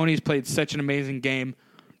 And Tony's played such an amazing game.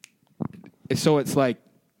 So it's like,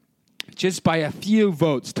 just by a few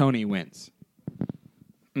votes, Tony wins.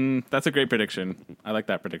 That's a great prediction. I like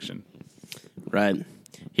that prediction. Right.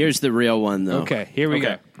 Here's the real one, though. Okay, here we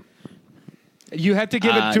go. You have to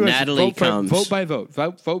give it to Natalie us vote by vote.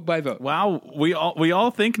 Vote by vote. Wow, we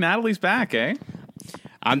all think Natalie's back, eh?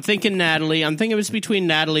 I'm thinking Natalie. I'm thinking it was between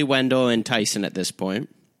Natalie, Wendell, and Tyson at this point.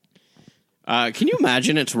 Can you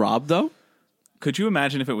imagine it's Rob, though? Could you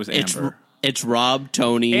imagine if it was Amber? It's Rob,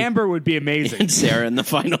 Tony. Amber would be amazing. And Sarah in the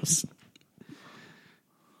finals.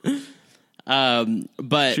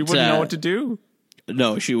 But she wouldn't know what to do.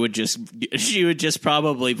 No, she would just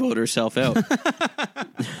probably vote herself out.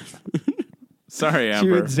 Sorry, Amber.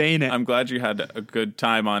 She would zane it. I'm glad you had a good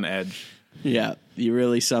time on Edge. Yeah, you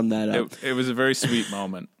really summed that up. It was a very sweet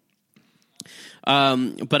moment.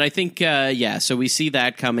 But I think, so we see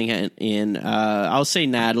that coming in. I'll say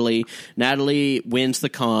Natalie. Natalie wins the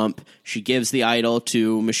comp. She gives the idol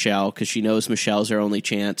to Michelle because she knows Michelle's her only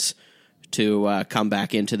chance to come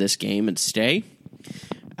back into this game and stay.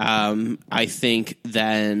 I think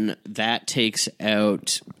then that takes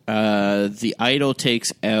out, the idol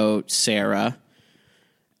takes out Sarah.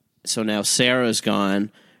 So now Sarah's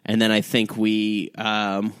gone. And then I think we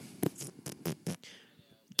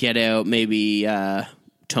get out maybe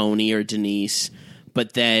Tony or Denise,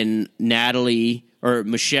 but then Natalie or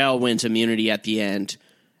Michelle wins immunity at the end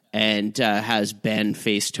and has Ben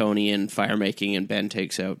face Tony in firemaking, and Ben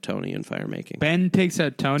takes out Tony in firemaking. Ben takes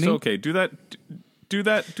out Tony? So, okay, do that,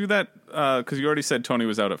 because you already said Tony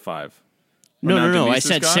was out at 5. No, I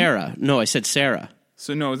said gone? Sarah. No, I said Sarah.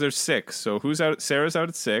 So, no, there's 6. So, who's out? Sarah's out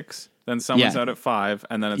at 6. Then someone's out at 5,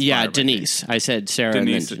 and then it's Denise. I said Sarah and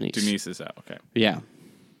then Denise. Denise is out, okay. Yeah.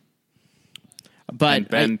 But and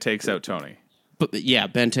Ben takes out Tony. But yeah,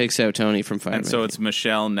 Ben takes out Tony from firemaking. And so it's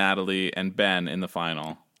Michelle, Natalie, and Ben in the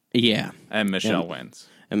final. Yeah. And Michelle wins.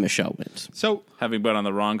 And Michelle wins. So having been on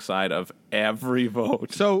the wrong side of every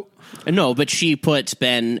vote. So no, but she puts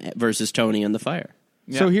Ben versus Tony in the fire.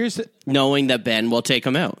 Yeah. So here's knowing that Ben will take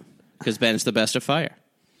him out because Ben's the best of fire.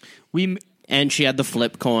 And she had the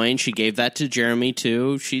flip coin. She gave that to Jeremy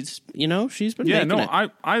too. She's been making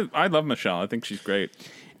it. I love Michelle. I think she's great.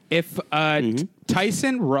 If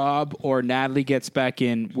Tyson, Rob, or Natalie gets back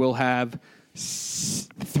in, we'll have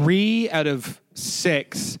 3 out of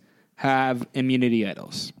 6 have immunity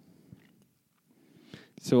idols.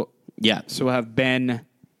 So we'll have Ben,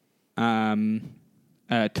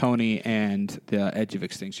 Tony, and the Edge of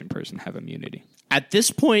Extinction person have immunity. At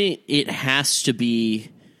this point, it has to be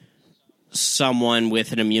someone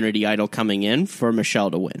with an immunity idol coming in for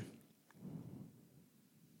Michelle to win.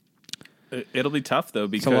 It'll be tough though,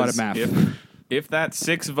 because it's a lot of math. If that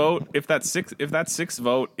sixth vote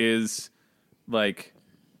is like,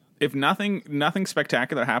 if nothing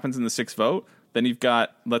spectacular happens in the 6th vote, then you've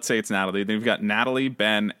got, let's say it's Natalie, then you've got Natalie,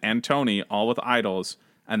 Ben, and Tony all with idols,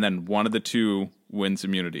 and then one of the 2 wins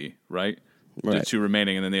immunity, right? The 2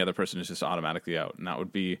 remaining, and then the other person is just automatically out, and that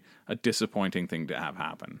would be a disappointing thing to have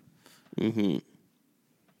happen. Mm-hmm.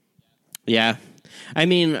 Yeah. I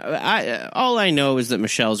mean, all I know is that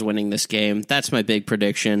Michelle's winning this game. That's my big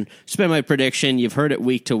prediction. It's been my prediction. You've heard it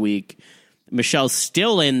week to week. Michelle's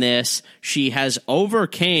still in this. She has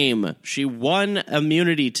overcame. She won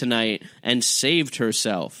immunity tonight and saved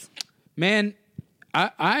herself. Man,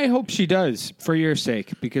 I hope she does for your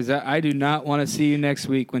sake, because I do not want to see you next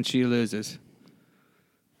week when she loses.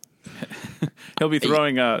 He'll be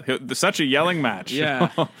throwing such a yelling match. Yeah.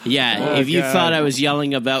 Yeah. If you thought I was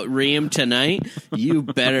yelling about Reem tonight, you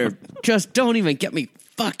better just don't even get me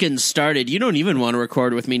fucking started. You don't even want to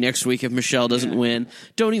record with me next week if Michelle doesn't win.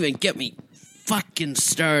 Don't even get me fucking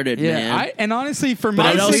started, man. And honestly, for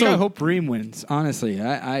my sake, I hope Reem wins. Honestly,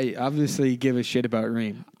 I obviously give a shit about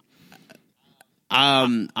Reem.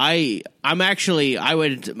 My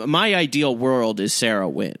ideal world is Sarah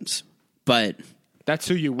wins, but that's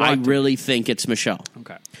who you want. I really think it's Michelle.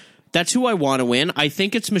 Okay. That's who I want to win. I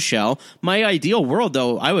think it's Michelle. My ideal world,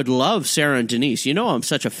 though, I would love Sarah and Denise. You know I'm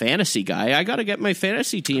such a fantasy guy. I got to get my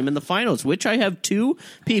fantasy team in the finals, which I have 2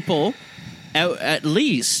 people out at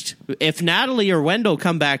least. If Natalie or Wendell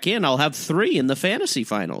come back in, I'll have 3 in the fantasy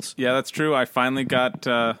finals. Yeah, that's true. I finally got.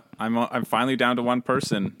 I'm finally down to 1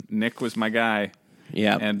 person. Nick was my guy.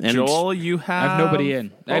 Yeah, and Joel, you have. I have nobody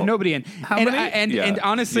in. I have nobody in. How many? And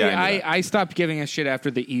honestly, I stopped giving a shit after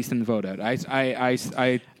the Easton vote out.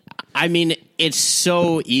 I mean, it's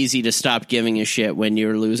so easy to stop giving a shit when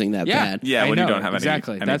you're losing that bad. Yeah, when you don't have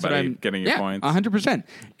exactly. That's what I'm getting your points. 100%.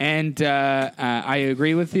 And I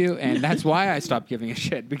agree with you, and that's why I stopped giving a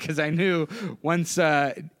shit, because I knew once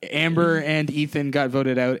Amber and Ethan got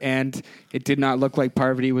voted out, and it did not look like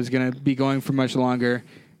Parvati was going to be going for much longer,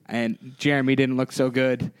 and Jeremy didn't look so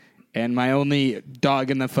good, and my only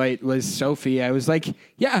dog in the fight was Sophie. I was like,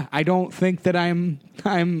 yeah, I don't think that I'm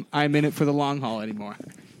in it for the long haul anymore.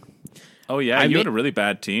 Oh, yeah, you had a really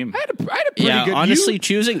bad team. I had a pretty good... honestly,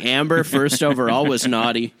 choosing Amber first overall was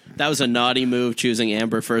naughty. That was a naughty move, choosing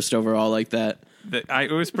Amber first overall like that. It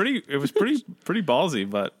was pretty ballsy,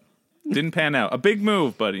 but didn't pan out. A big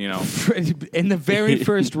move, but, you know. In the very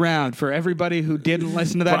first round, for everybody who didn't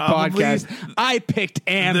listen to that podcast, I picked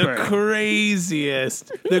Amber. The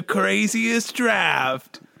craziest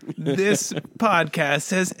draft this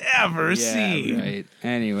podcast has ever seen. Right.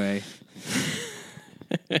 Anyway...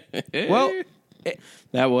 Well,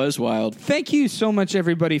 that was wild. Thank you so much,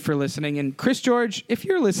 everybody, for listening. And Chris George, if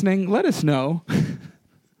you're listening, let us know.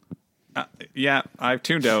 Yeah, I've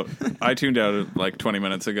tuned out. I tuned out like 20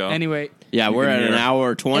 minutes ago. Anyway. Yeah, we're at an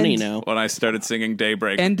hour 20 now. When I started singing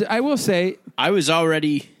Daybreak. And I will say... I was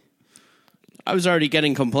already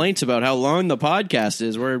getting complaints about how long the podcast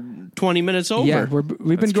is. We're 20 minutes over. Yeah,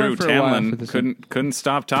 we've been going for a while. For this couldn't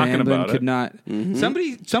stop talking about it. Could not. Mm-hmm.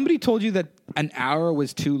 Somebody told you that an hour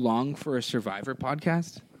was too long for a Survivor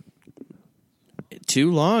podcast?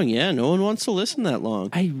 Too long, yeah. No one wants to listen that long.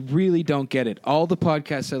 I really don't get it. All the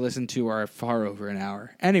podcasts I listen to are far over an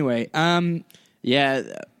hour. Anyway, yeah,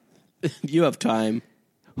 you have time.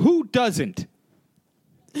 Who doesn't?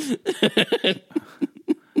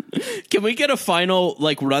 Can we get a final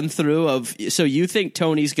run through of? So you think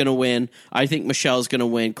Tony's going to win? I think Michelle's going to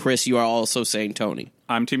win. Chris, you are also saying Tony.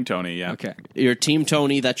 I'm Team Tony. Yeah. Okay. You're Team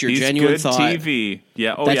Tony. That's your He's genuine good thought. TV.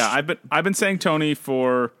 Yeah. Oh yeah. I've been saying Tony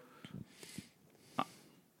for.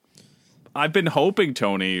 I've been hoping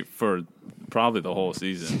Tony for probably the whole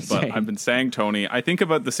season, but I've been saying Tony. I think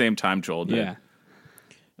about the same time Joel did. Yeah.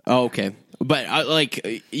 Oh, okay, but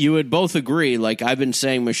you would both agree. I've been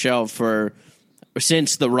saying Michelle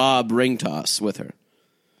since the Rob ring toss with her.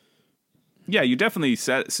 Yeah, you definitely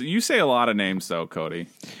said. So you say a lot of names, though, Cody.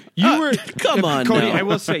 You were come on, Cody. now. I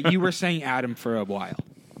will say you were saying Adam for a while.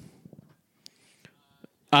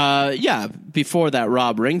 Yeah, before that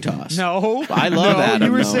Rob ring toss. No, I love Adam.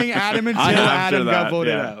 You were though. saying Adam until Adam got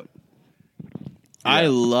voted out. Yeah. I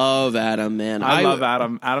love Adam, man. I love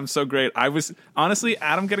Adam. Adam's so great. Honestly,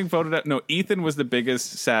 Adam getting voted out. No, Ethan was the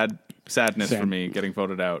biggest sadness for me getting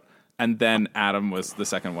voted out. And then Adam was the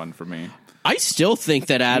second one for me. I still think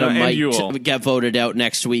that Adam might get voted out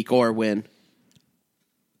next week or win.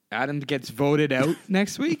 Adam gets voted out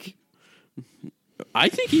next week? I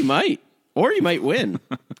think he might. Or he might win.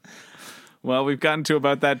 Well, we've gotten to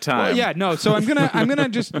about that time. Well, yeah, no. So I'm gonna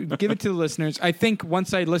just give it to the listeners. I think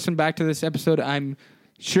once I listen back to this episode, I'm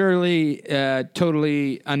surely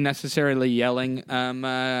totally unnecessarily yelling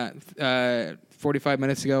 45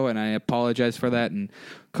 minutes ago, and I apologize for that. And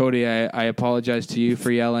Cody, I apologize to you for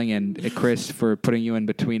yelling, and Chris for putting you in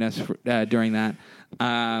between us during that.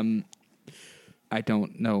 I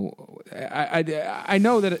don't know. I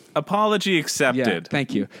know that apology accepted. Yeah,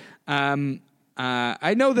 thank you.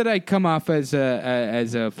 I know that I come off as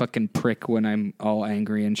a fucking prick when I'm all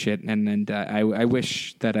angry and shit, and I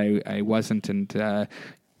wish that I wasn't. And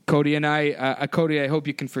Cody and Cody, I hope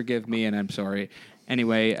you can forgive me, and I'm sorry.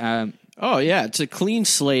 Anyway. Oh yeah, it's a clean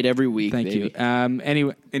slate every week. Thank you.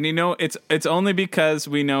 Anyway, and it's only because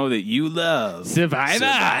we know that you love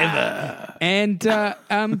Survivor. And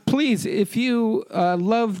please, if you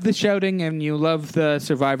love the shouting and you love the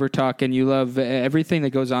Survivor talk and you love everything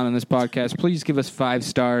that goes on in this podcast, please give us 5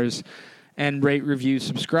 stars and rate, review,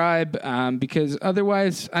 subscribe. Because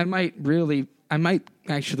otherwise, I might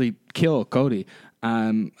actually kill Cody,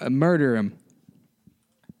 murder him.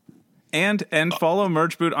 And follow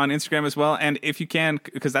Merge Boot on Instagram as well. And if you can,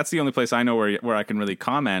 because that's the only place I know where I can really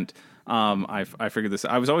comment. I figured this.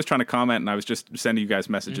 I was always trying to comment, and I was just sending you guys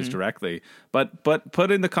messages directly. But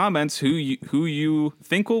put in the comments who you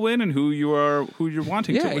think will win and who you're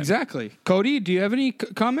wanting to win. Yeah, exactly. Cody, do you have any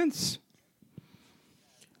comments?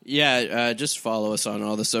 Yeah, just follow us on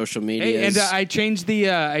all the social medias. Hey, and I changed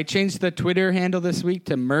the Twitter handle this week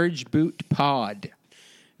to Merge Boot Pod.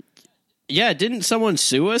 Yeah, didn't someone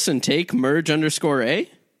sue us and take Merge_A?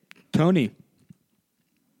 Tony.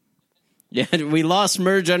 Yeah, we lost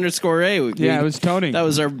Merge_A. Yeah, it was Tony. That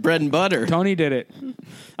was our bread and butter. Tony did it.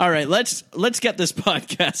 All right, let's get this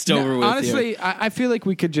podcast over with. Honestly, I feel like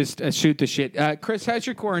we could just shoot the shit. Chris, how's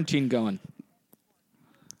your quarantine going?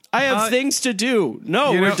 I have things to do.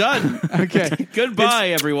 No, we're done. Okay. Goodbye,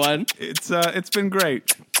 everyone. It's been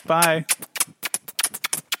great. Bye.